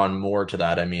getting on more to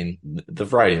that, I mean, the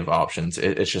variety of options,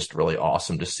 it's just really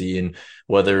awesome to see. And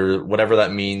whatever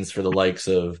that means for the likes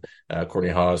of Courtney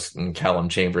Haas and Callum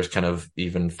Chambers, kind of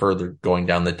even further going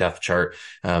down the depth chart,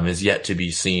 is yet to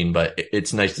be seen. But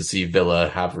it's nice to see Villa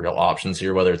have real options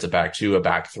here, whether it's a back two, a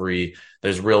back three.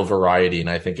 There's real variety,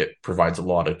 and I think it provides a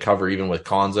lot of cover, even with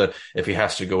Konza. If he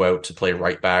has to go out to play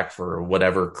right back for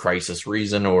whatever crisis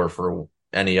reason or for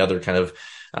any other kind of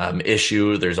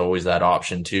issue, there's always that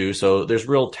option too. So there's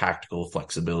real tactical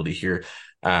flexibility here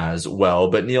as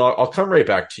well. But Neil, I'll come right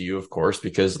back to you, of course,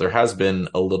 because there has been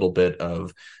a little bit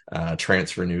of more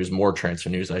transfer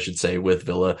news, I should say, with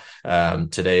Villa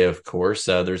today, of course.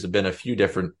 There's been a few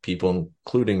different people,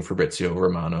 including Fabrizio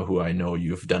Romano, who I know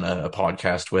you've done a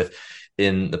podcast with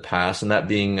in the past, and that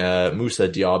being Moussa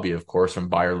Diaby, of course, from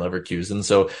Bayer Leverkusen.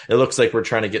 So it looks like we're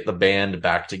trying to get the band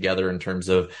back together in terms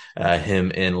of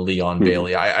him and Leon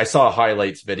Bailey. I saw a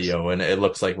highlights video, and it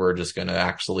looks like we're just going to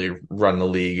actually run the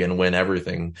league and win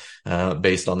everything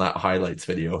based on that highlights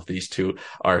video if these two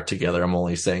are together. I'm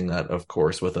only saying that, of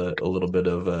course, with a little bit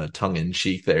of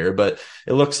tongue-in-cheek there, but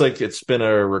it looks like it's been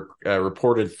a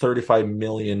reported 35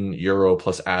 million euro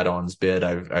plus add-ons bid.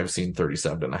 I've seen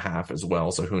 37.5 as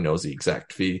well, so who knows the exact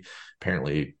fee.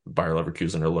 Apparently Bayer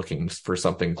Leverkusen are looking for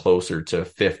something closer to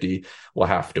 50. We'll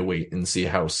have to wait and see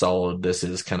how solid this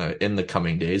is kind of in the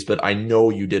coming days, but I know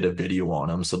you did a video on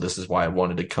him, so this is why I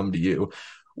wanted to come to you.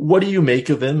 What do you make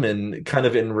of him, and kind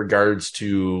of in regards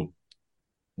to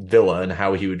Villa and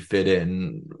how he would fit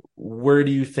in? Where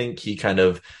do you think he kind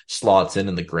of slots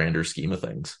in the grander scheme of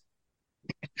things?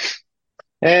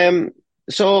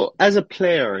 So as a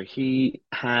player, he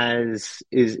is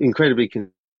incredibly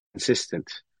consistent.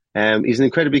 He's an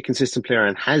incredibly consistent player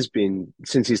and has been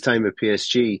since his time at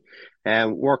PSG.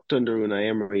 Worked under Unai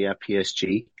Emery at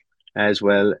PSG as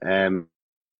well.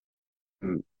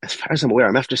 As far as I'm aware,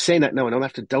 I'm after saying that now and I'm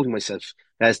after doubting myself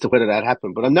as to whether that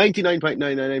happened. But I'm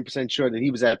 99.999% sure that he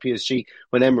was at PSG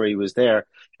when Emery was there.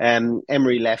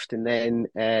 Emery left, and then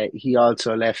he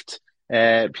also left.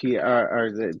 That he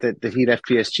left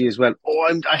PSG as well.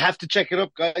 I have to check it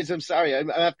up, guys. I'm sorry.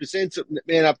 I'm after saying something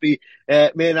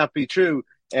that may not be true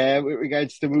with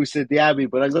regards to Moussa Diaby,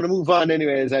 but I'm going to move on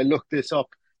anyway as I look this up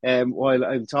while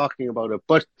I'm talking about it.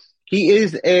 But he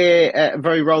is a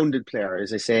very rounded player,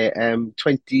 as I say,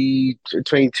 22,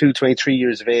 23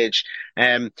 years of age.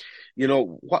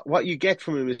 What you get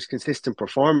from him is consistent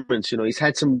performance. He's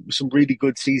had some really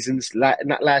good seasons.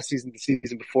 Not last season, the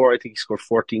season before, I think he scored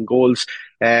 14 goals.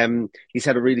 He's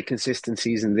had a really consistent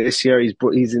season this year.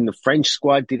 He's in the French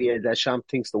squad. Didier Deschamps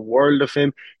thinks the world of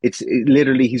him.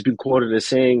 Literally, he's been quoted as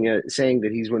saying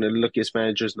that he's one of the luckiest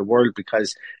managers in the world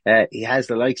because he has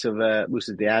the likes of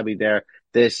Moussa Diaby there.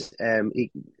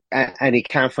 And he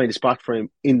can't find a spot for him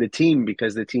in the team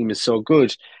because the team is so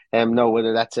good. Now,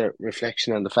 whether that's a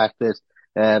reflection on the fact that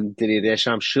Didier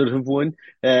Deschamps should have won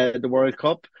the World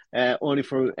Cup only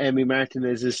for Emi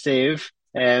Martinez's save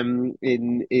in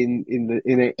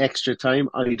an extra time,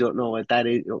 I don't know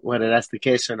whether that's the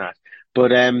case or not.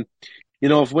 But when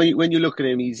you look at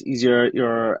him, he's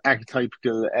your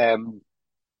archetypical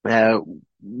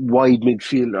wide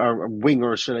midfield or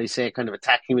winger, should I say, kind of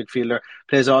attacking midfielder,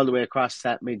 plays all the way across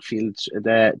that midfield,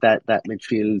 that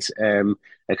midfield,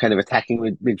 kind of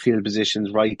attacking midfield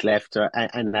positions, right, left,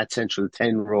 and that central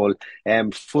 10 role,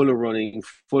 full of running,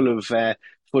 full of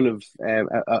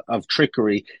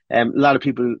trickery. A lot of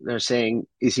people are saying,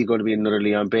 is he going to be another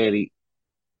Leon Bailey?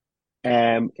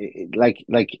 I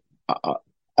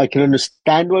can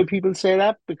understand why people say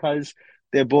that because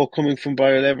they're both coming from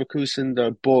Bayer Leverkusen.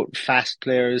 They're both fast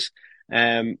players,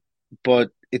 but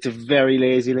it's a very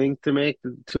lazy link to make.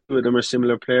 The two of them are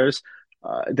similar players.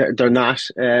 They're not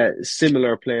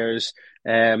similar players.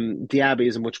 Diaby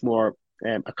is a much more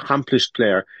accomplished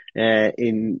player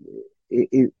in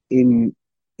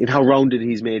how rounded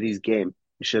he's made his game,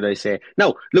 should I say.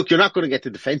 Now, look, you're not going to get the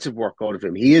defensive work out of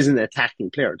him. He is an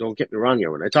attacking player. Don't get me wrong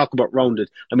here. When I talk about rounded,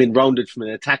 I mean rounded from an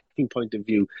attacking point of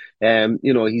view.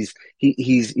 He's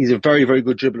a very, very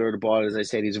good dribbler of the ball, as I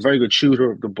said. He's a very good shooter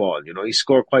of the ball. He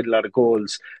scored quite a lot of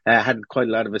goals, had quite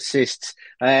a lot of assists.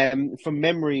 From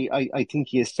memory, I think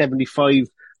he has 75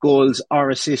 goals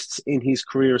or assists in his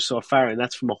career so far, and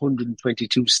that's from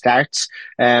 122 starts,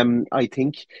 I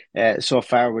think, so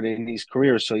far within his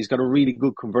career. So he's got a really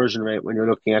good conversion rate when you're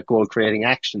looking at goal creating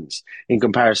actions in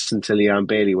comparison to Leon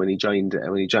Bailey when he joined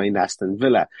Aston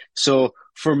Villa. So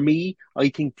for me, I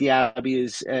think Diaby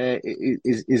is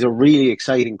a really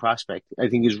exciting prospect. I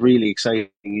think he's really exciting.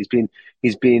 He's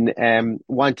been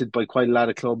wanted by quite a lot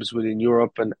of clubs within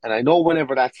Europe, and I know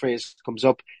whenever that phrase comes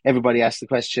up, everybody asks the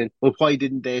question, well, why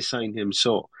didn't they sign him?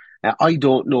 So I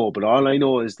don't know, but all I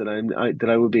know is that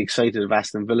I would be excited if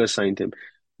Aston Villa signed him.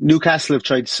 Newcastle have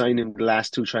tried to sign him the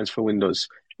last two transfer windows.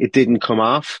 It didn't come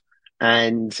off,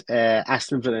 and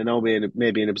Aston Villa now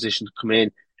may be in a position to come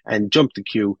in and jump the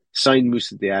queue, sign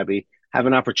Moussa Diaby, have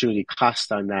an opportunity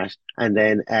cost on that, and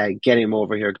then get him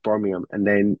over here to Birmingham and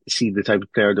then see the type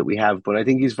of player that we have. But I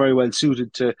think he's very well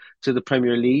suited to the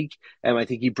Premier League. I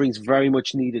think he brings very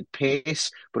much needed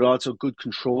pace, but also good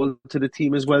control to the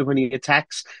team as well when he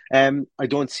attacks. I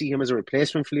don't see him as a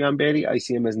replacement for Leon Bailey. I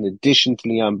see him as an addition to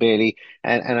Leon Bailey.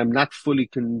 And I'm not fully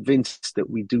convinced that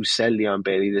we do sell Leon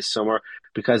Bailey this summer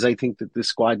because I think that the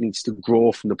squad needs to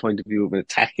grow from the point of view of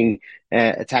attacking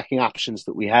options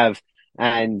that we have.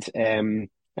 And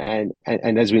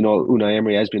as we know, Unai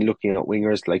Emery has been looking at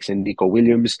wingers like say Nico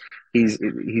Williams. He's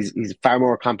a far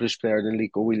more accomplished player than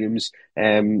Nico Williams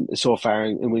so far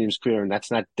in Williams' career, and that's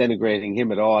not denigrating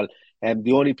him at all.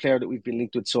 The only player that we've been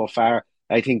linked with so far,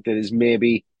 I think that is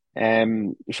maybe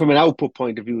from an output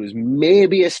point of view is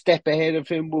maybe a step ahead of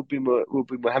him would be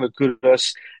Mohamed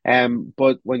Kudus.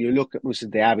 But when you look at Moussa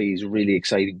Diaby, he's a really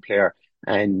exciting player,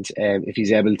 and if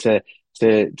he's able to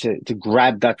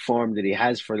grab that form that he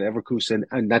has for Leverkusen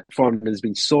and that form that has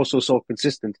been so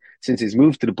consistent since he's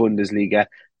moved to the Bundesliga.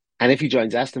 And if he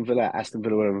joins Aston Villa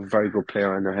will have a very good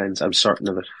player on their hands. I'm certain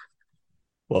of it.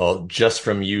 Well, just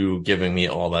from you giving me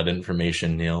all that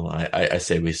information, Neil, I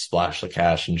say we splash the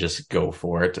cash and just go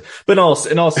for it. But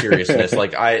in all seriousness,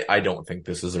 like I don't think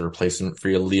this is a replacement for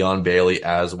Leon Bailey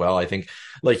as well. I think,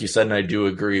 like you said, and I do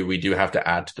agree, we do have to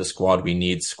add to the squad. We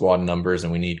need squad numbers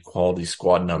and we need quality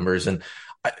squad numbers. And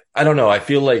I don't know. I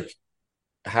feel like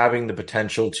having the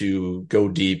potential to go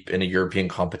deep in a European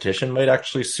competition might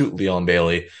actually suit Leon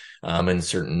Bailey in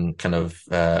certain kind of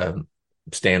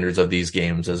standards of these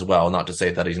games as well. Not to say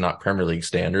that he's not Premier League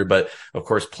standard, but of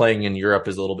course playing in Europe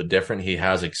is a little bit different. He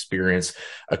has experience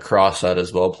across that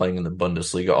as well, playing in the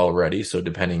Bundesliga already. So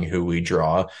depending who we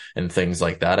draw and things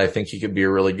like that, I think he could be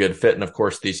a really good fit. And of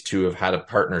course, these two have had a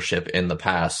partnership in the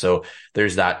past. So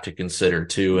there's that to consider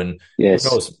too. And yes,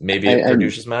 who knows, maybe it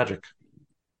produces magic.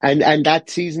 And that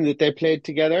season that they played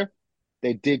together,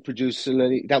 they did produce,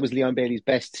 that was Leon Bailey's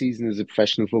best season as a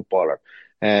professional footballer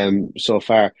so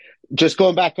far. Just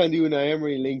going back on the Unai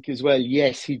Emery link as well,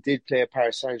 yes, he did play at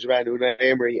Paris Saint-Germain. Unai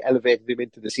Emery elevated him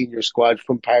into the senior squad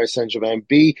from Paris Saint-Germain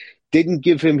B. Didn't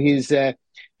give him his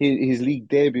his league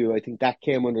debut, I think that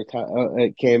came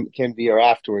came the year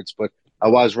afterwards. But I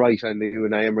was right. I knew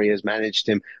Unai Emery has managed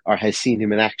him or has seen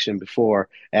him in action before.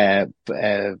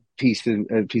 Piece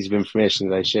of information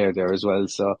that I shared there as well.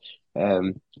 So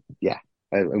yeah,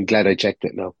 I'm glad I checked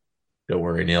it now. Don't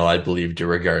worry, Neil. I believed you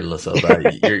regardless of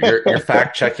that. Your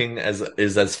fact checking is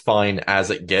as fine as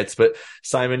it gets. But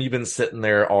Simon, you've been sitting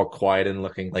there all quiet and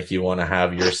looking like you want to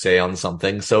have your say on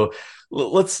something. So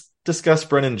let's discuss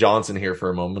Brennan Johnson here for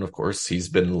a moment. Of course, he's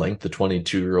been linked, the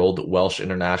 22-year-old Welsh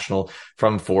international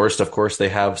from Forest. Of course, they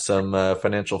have some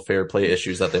financial fair play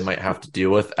issues that they might have to deal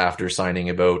with after signing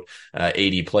about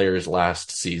 80 players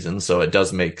last season. So it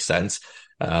does make sense.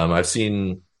 I've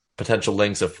seen potential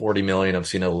links of 40 million. I've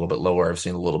seen it a little bit lower. I've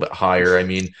seen a little bit higher. I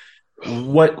mean,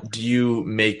 what do you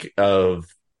make of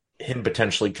him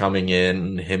potentially coming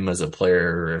in, him as a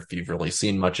player, if you've really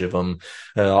seen much of him?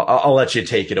 I'll let you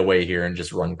take it away here and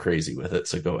just run crazy with it.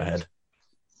 So go ahead.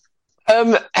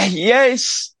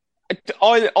 Yes,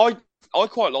 I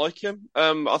quite like him.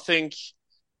 I think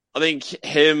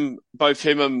both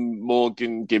him and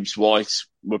Morgan Gibbs-White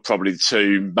were probably the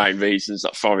two main reasons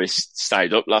that Forest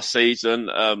stayed up last season.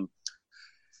 I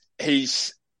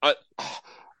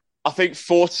think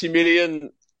 40 million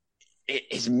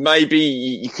is maybe,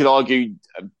 you could argue,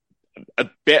 a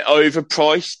bit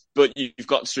overpriced, but you've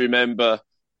got to remember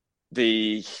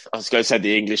I was going to say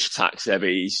the English tax there, but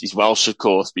he's Welsh, of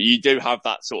course, but you do have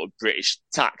that sort of British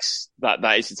tax that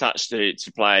is attached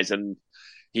to players, and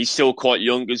he's still quite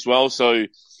young as well. So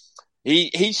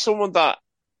he's someone that,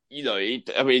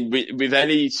 with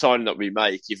any signing that we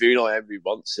make, if Unai Emery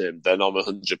wants him, then I'm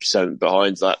 100%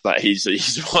 behind that he's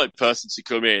the right person to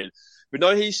come in. But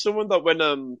no, he's someone that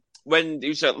when it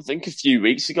was, I think a few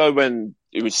weeks ago, when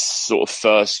it was sort of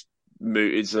first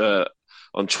mooted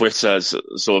on Twitter as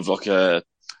sort of like a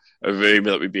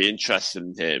rumour that we'd be interested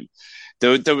in him,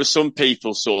 there were some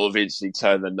people sort of instantly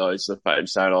turning their nose up at him,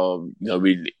 saying,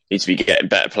 we need to be getting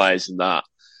better players than that.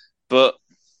 But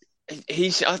I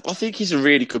think he's a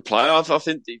really good player. I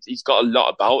think he's got a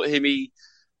lot about him.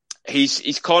 He's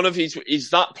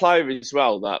that player as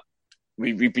well that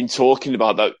we've been talking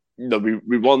about, that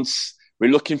we're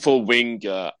looking for a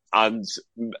winger and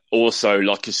also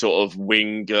like a sort of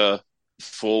winger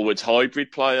forward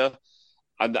hybrid player.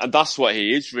 And that's what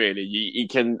he is really. You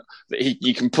can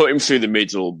put him through the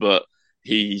middle, but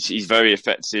he's very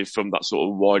effective from that sort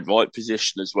of wide right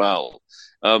position as well.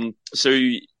 So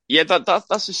yeah,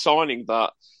 that's a signing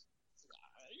that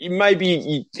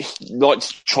you like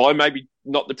to try, maybe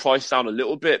knock the price down a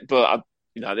little bit, but at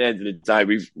the end of the day,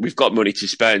 we've got money to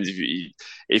spend.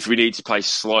 If we need to play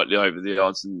slightly over the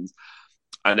odds,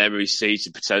 and Emery sees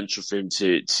the potential for him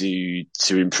to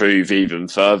improve even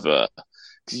further.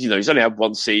 He's only had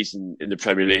one season in the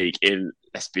Premier League in,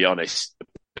 let's be honest,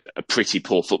 a pretty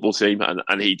poor football team,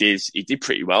 and he did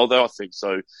pretty well there, I think.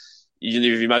 So, if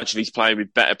you imagine he's playing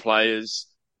with better players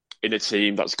in a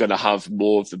team that's going to have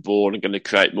more of the ball and going to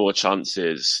create more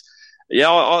chances. Yeah,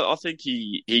 I think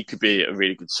he could be a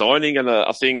really good signing, and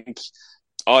I think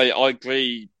I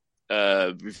agree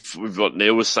with what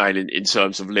Neil was saying in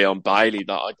terms of Leon Bailey,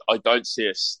 that I don't see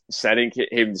us selling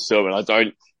him the sum, and I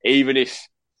don't, even if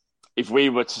we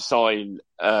were to sign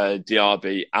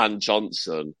Diaby and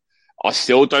Johnson, I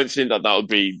still don't think that would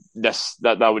be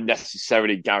that would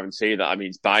necessarily guarantee that. I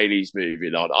mean, Bailey's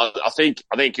moving on. I think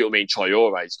it'll mean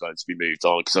Traore is going to be moved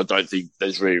on, because I don't think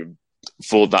there's room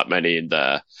for that many in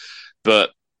there.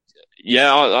 But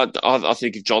yeah, I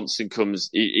think if Johnson comes,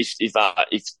 if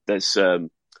there's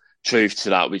truth to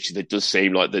that, which there does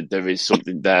seem like that there is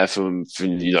something there from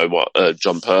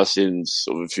John Persons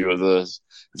or a few others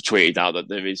have tweeted out, that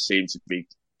there seems to be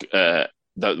that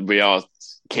we are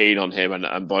keen on him,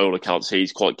 and by all accounts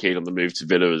he's quite keen on the move to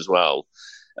Villa as well.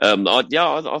 I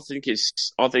think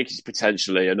he's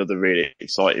potentially another really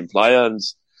exciting player, and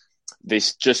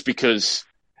this just because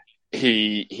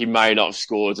he may not have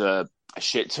scored a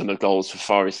shit ton of goals for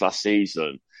Forest last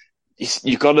season.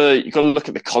 You've got to look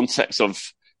at the context of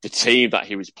the team that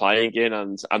he was playing in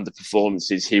and the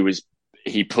performances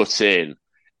he put in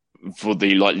for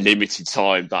the limited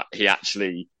time that he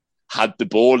actually had the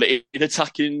ball in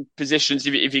attacking positions.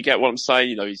 If you get what I'm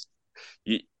saying,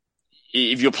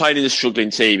 if you're playing in a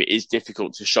struggling team, it is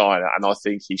difficult to shine, and I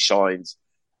think he shines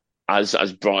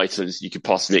as bright as you could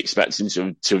possibly expect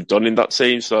him to have done in that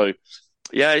team. So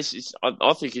yeah,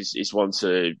 I think it's one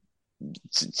to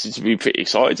be pretty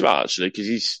excited about, actually, because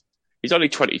he's only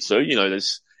 22.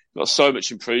 There's got so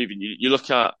much improving. You look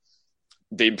at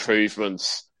the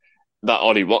improvements that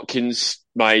Ollie Watkins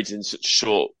made in such a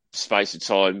short space of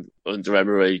time under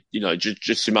Emery,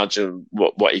 just imagine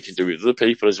what he can do with other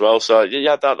people as well. So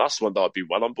yeah, that's one that I'd be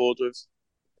well on board with.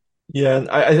 Yeah, and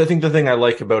I think the thing I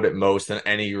like about it most than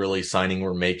any really signing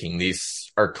we're making,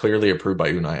 these are clearly approved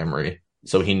by Unai Emery.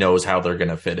 So he knows how they're going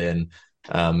to fit in.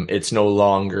 It's no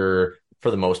longer,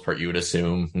 for the most part, you would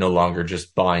assume, no longer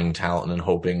just buying talent and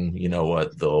hoping,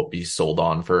 they'll be sold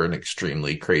on for an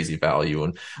extremely crazy value.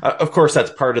 And of course,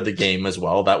 that's part of the game as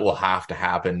well. That will have to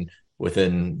happen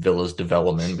within Villa's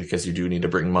development because you do need to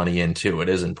bring money into it.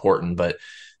 It is important, but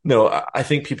no, I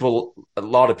think a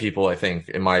lot of people, I think,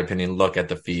 in my opinion, look at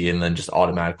the fee and then just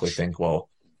automatically think, well,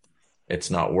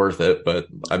 it's not worth it. But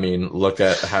I mean, look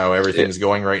at how everything's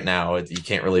going right now. You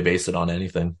can't really base it on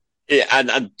anything. Yeah,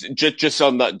 and just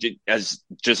on that, as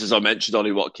I mentioned,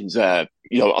 Ollie Watkins, I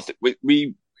think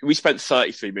we spent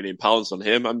 £33 million on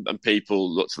him, and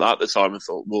people looked at that at the time and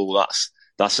thought, well,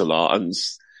 that's a lot, and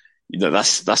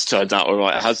that's turned out all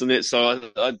right, hasn't it?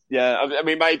 So I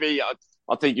mean, maybe.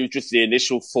 I think it was just the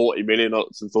initial 40 million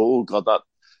and thought, oh God,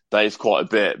 that is quite a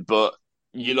bit. But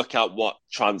you look at what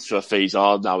transfer fees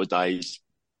are nowadays,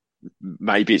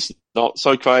 maybe it's not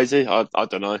so crazy. I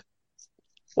don't know.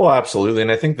 Well, absolutely.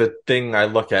 And I think the thing I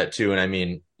look at too, and I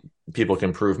mean, people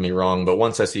can prove me wrong, but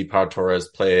once I see Pau Torres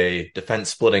play a defense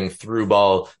splitting through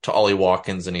ball to Ollie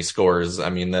Watkins and he scores, I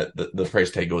mean, that the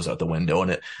price tag goes out the window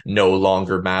and it no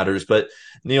longer matters. But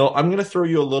Neil, I'm going to throw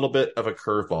you a little bit of a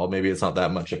curveball. Maybe it's not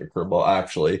that much of a curveball,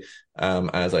 actually,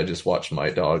 as I just watched my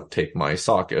dog take my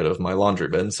sock out of my laundry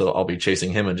bin. So I'll be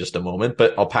chasing him in just a moment,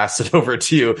 but I'll pass it over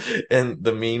to you in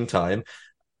the meantime.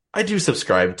 I do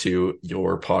subscribe to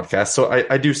your podcast, so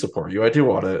I do support you. I do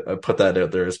want to put that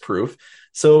out there as proof.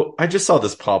 So I just saw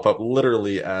this pop up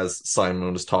literally as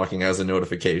Simon was talking as a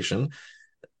notification.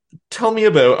 Tell me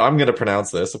about, I'm going to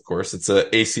pronounce this, of course. It's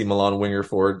a AC Milan winger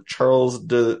forward, Charles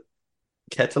de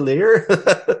Ketelaere.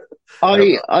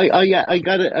 I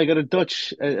got a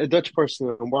Dutch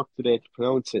person on work today to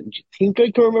pronounce it. And I think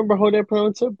I can remember how they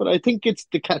pronounce it, but I think it's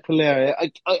the Ketelaere.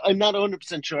 I'm not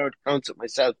 100% sure how to pronounce it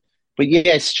myself. But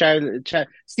yes,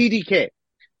 CDK,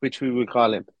 which we would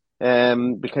call him.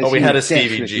 Because we had a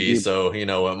Stevie G, so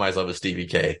might as well have a Stevie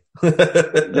K.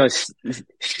 No,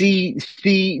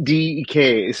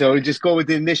 CDK. So just go with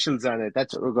the initials on it.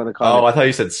 That's what we're going to call it. Oh, I thought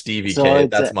you said Stevie K.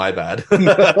 That's my bad.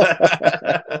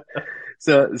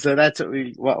 So that's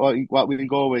what we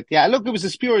go with. Yeah, look, it was a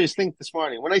spurious link this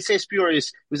morning. When I say spurious,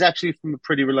 it was actually from a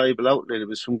pretty reliable outlet. It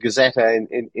was from Gazzetta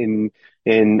in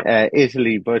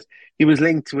Italy, but he was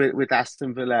linked with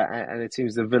Aston Villa, and it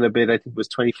seems the Villa bid, I think, was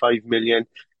 25 million.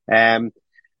 I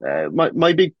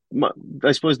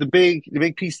suppose the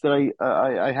big piece that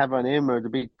I have on him, or the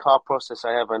big thought process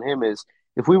I have on him, is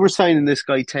if we were signing this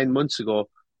guy 10 months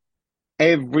ago,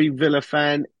 every Villa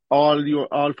fan,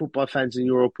 all football fans in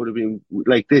Europe would have been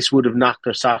like, this would have knocked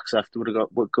their socks off. Would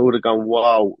have gone,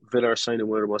 wow, Villa are signing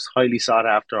one of the most highly sought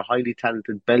after, highly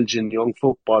talented Belgian young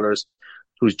footballers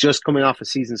who's just coming off a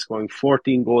season scoring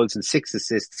 14 goals and 6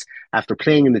 assists after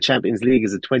playing in the Champions League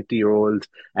as a 20-year-old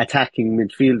attacking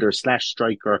midfielder /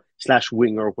 striker /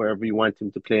 winger, wherever you want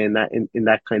him to play in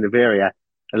that kind of area.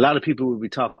 A lot of people will be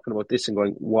talking about this and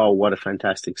going, wow, what a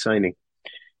fantastic signing.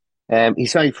 He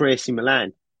signed for AC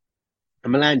Milan.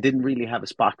 And Milan didn't really have a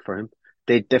spot for him.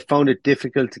 They found it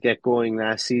difficult to get going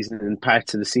last season and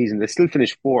parts of the season. They still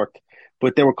finished 4th,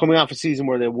 but they were coming off a season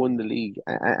where they won the league,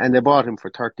 and they bought him for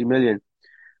 30 million.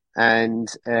 And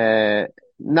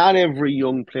not every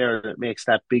young player that makes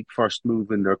that big first move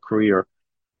in their career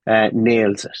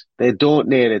nails it. They don't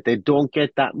nail it. They don't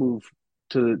get that move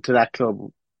to that club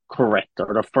correct,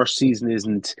 or their first season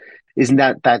isn't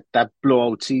that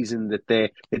blowout season that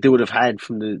they would have had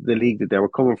from the league that they were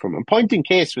coming from. And point in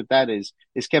case with that is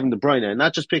Kevin De Bruyne, and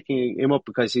not just picking him up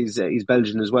because he's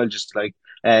Belgian as well, just like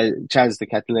Chaz de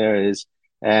Ketelaere is.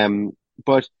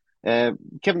 But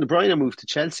Kevin De Bruyne moved to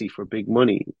Chelsea for big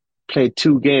money, played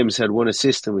 2 games, had 1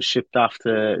 assist, and was shipped off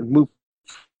to move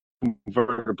from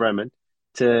Werder Bremen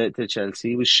to Chelsea.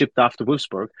 He was shipped off to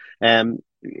Wolfsburg,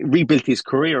 rebuilt his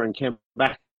career, and came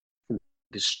back and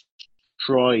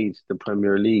destroyed the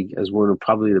Premier League as one of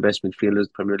probably the best midfielders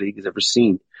the Premier League has ever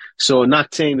seen. So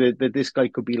not saying that this guy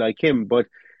could be like him, but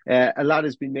a lot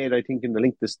has been made, I think, in the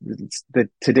link that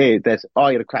today that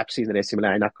he had a crap season at AC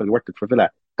Milan, not going to work it for Villa.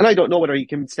 And I don't know whether he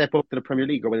can step up to the Premier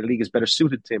League or whether the league is better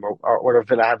suited to him, or whether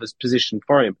Villa have his position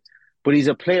for him. But he's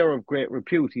a player of great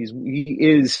repute. He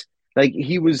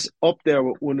was up there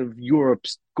with one of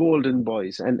Europe's golden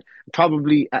boys, and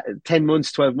probably 10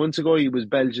 months, 12 months ago, he was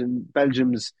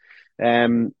Belgium's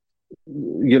best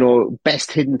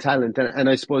hidden talent. And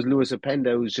I suppose Luis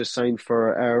Openda, who's just signed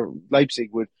for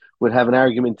Leipzig, would would have an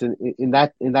argument in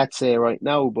that say right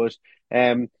now. But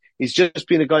he's just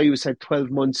been a guy who's had 12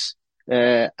 months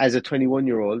as a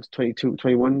 21-year-old,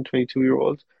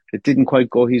 22-year-old. It didn't quite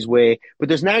go his way. But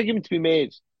there's an argument to be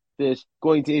made that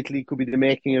going to Italy could be the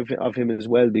making of him as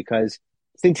well, because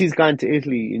since he's gone to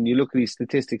Italy and you look at these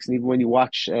statistics, and even when you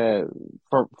watch,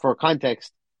 for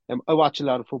context, I watch a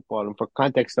lot of football, and for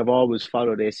context, I've always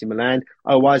followed AC Milan.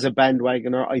 I was a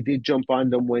bandwagoner. I did jump on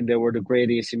them when they were the great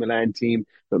AC Milan team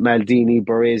with Maldini,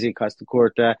 Baresi,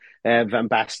 Costacurta, Van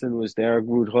Basten was there,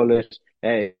 Ruud Gullit.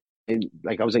 I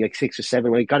was like 6 or 7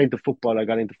 when I got into football. I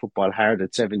got into football hard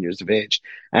at 7 years of age,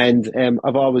 and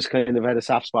I've always kind of had a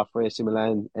soft spot for AC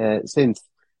Milan since.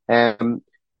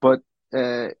 But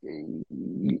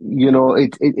you know,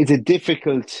 it's a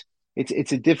difficult. It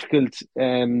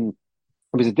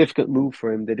was a difficult move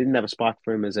for him. They didn't have a spot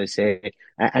for him, as I say,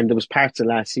 and there was parts of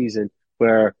last season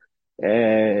where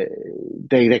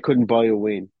they couldn't buy a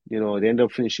win. You know, they ended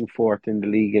up finishing 4th in the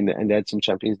league, and they had some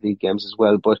Champions League games as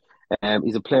well. But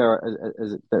he's a player,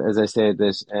 as I said,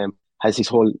 that has his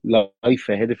whole life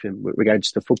ahead of him with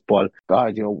regards to football.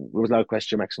 God, you know, there was a lot of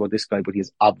question marks about this guy, but he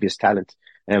has obvious talent,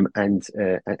 and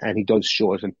he does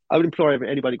show it. And I would implore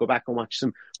anybody to go back and watch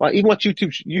some, even watch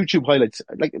YouTube highlights.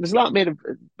 Like, there's a lot made of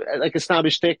like a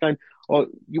snobbish take on,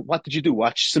 what did you do?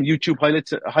 Watch some YouTube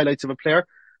highlights of a player.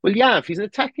 Well, yeah, if he's an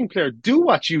attacking player, do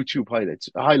watch YouTube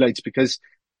highlights, because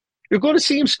you're going to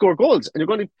see him score goals, and you're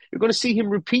going to see him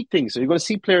repeat things. So you're going to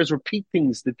see players repeat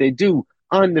things that they do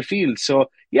on the field. So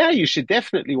yeah, you should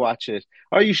definitely watch it,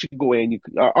 or you should go in,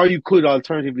 or you could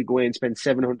alternatively go in and spend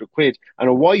 700 quid on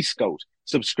a Y Scout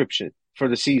subscription for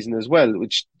the season as well,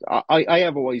 which I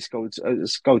have a Y Scout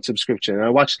subscription, and I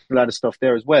watch a lot of stuff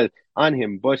there as well on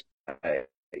him. But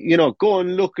you know, go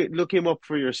and look him up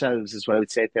for yourselves, is what I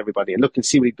would say to everybody, and look and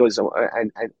see what he does,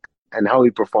 and how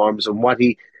he performs, and what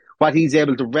he's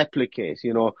able to replicate.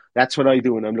 You know, that's what I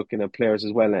do when I'm looking at players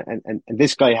as well. And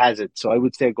this guy has it. So I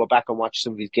would say go back and watch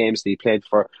some of his games that he played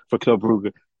for Club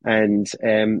Brugge, and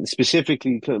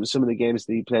specifically some of the games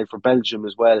that he played for Belgium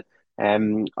as well.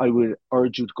 I would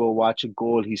urge you to go watch a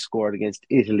goal he scored against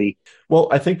Italy. Well,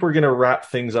 I think we're going to wrap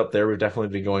things up there. We've definitely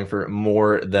been going for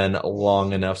more than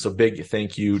long enough. So big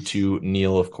thank you to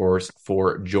Neil, of course,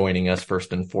 for joining us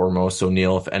first and foremost. So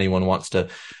Neil, if anyone wants to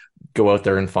go out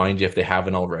there and find you, if they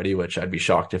haven't already, which I'd be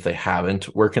shocked if they haven't,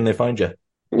 where can they find you?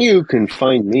 You can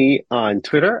find me on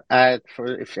Twitter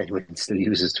if anyone still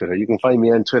uses Twitter, you can find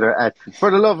me on Twitter at For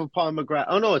the Love of Paul McGrath.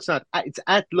 Oh no, it's not. It's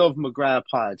at Love McGrath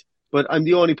Pod. But I'm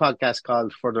the only podcast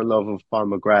called For the Love of Paul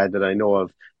McGrath that I know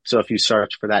of. So if you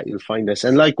search for that, you'll find us.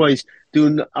 And likewise,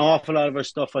 doing an awful lot of our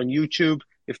stuff on YouTube.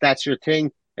 If that's your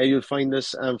thing, you'll find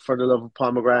us For the Love of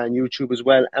Paul McGrath on YouTube as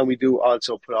well. And we do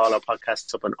also put all our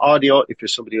podcasts up on audio. If you're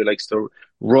somebody who likes to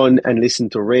run and listen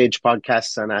to Rage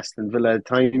podcasts on Aston Villa at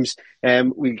times,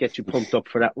 we'll get you pumped up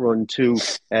for that run too.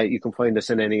 You can find us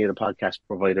on any of the podcast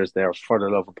providers there, For the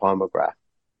Love of Paul McGrath.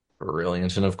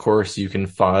 Brilliant. And of course, you can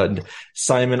find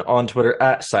Simon on Twitter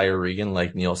at Sire Regan,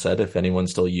 like Neil said, if anyone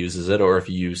still uses it, or if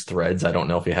you use Threads. I don't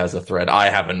know if he has a thread. I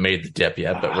haven't made the dip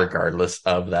yet, but regardless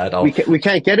of that, we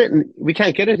can't get it. We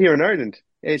can't get it here in Ireland.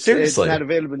 It's not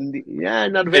available in the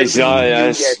not available in the EU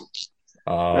yet.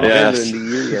 Not available in the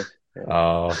EU yet.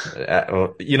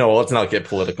 You know, let's not get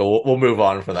political. We'll move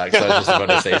on from that, because I was just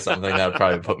about to say something that would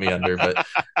probably put me under. But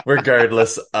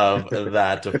regardless of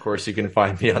that, of course, you can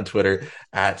find me on Twitter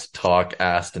at Talk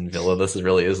Aston Villa. This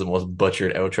really is the most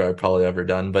butchered outro I've probably ever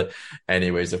done. But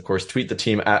anyways, of course, tweet the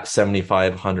team at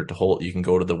 7500 to Holt. You can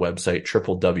go to the website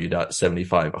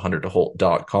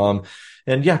www.7500toholt.com.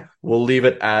 And yeah, we'll leave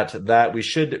it at that. We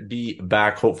should be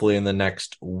back hopefully in the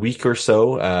next week or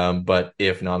so. But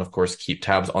if not, of course, keep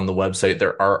tabs on the website.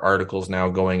 There are articles now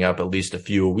going up, at least a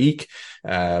few a week.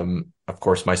 Of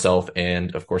course, myself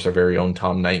and of course our very own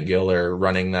Tom Nightingale are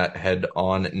running that head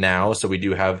on now. So we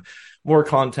do have more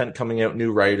content coming out,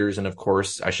 new writers. And of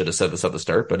course, I should have said this at the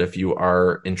start, but if you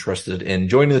are interested in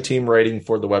joining the team writing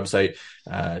for the website,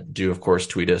 do of course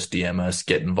tweet us, DM us,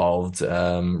 get involved,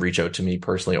 reach out to me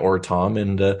personally or Tom,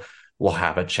 and we'll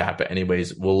have a chat. But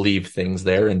anyways, we'll leave things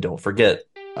there, and don't forget,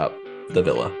 up the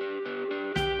Villa.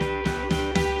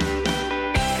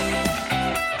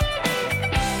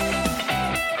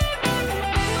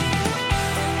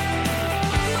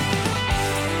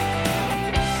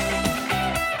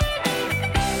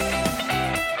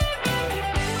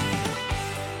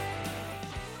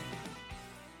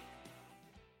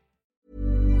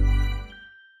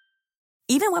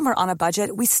 Even when we're on a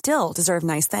budget, we still deserve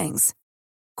nice things.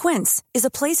 Quince is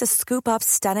a place to scoop up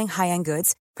stunning high-end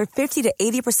goods for 50 to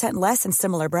 80% less than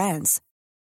similar brands.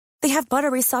 They have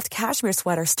buttery soft cashmere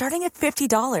sweaters starting at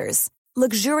 $50,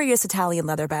 luxurious Italian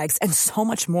leather bags, and so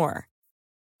much more.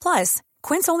 Plus,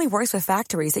 Quince only works with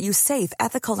factories that use safe,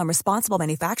 ethical, and responsible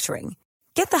manufacturing.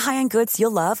 Get the high-end goods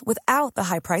you'll love without the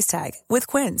high price tag with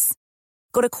Quince.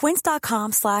 Go to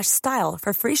quince.com/style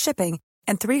for free shipping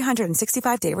and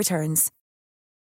 365-day returns.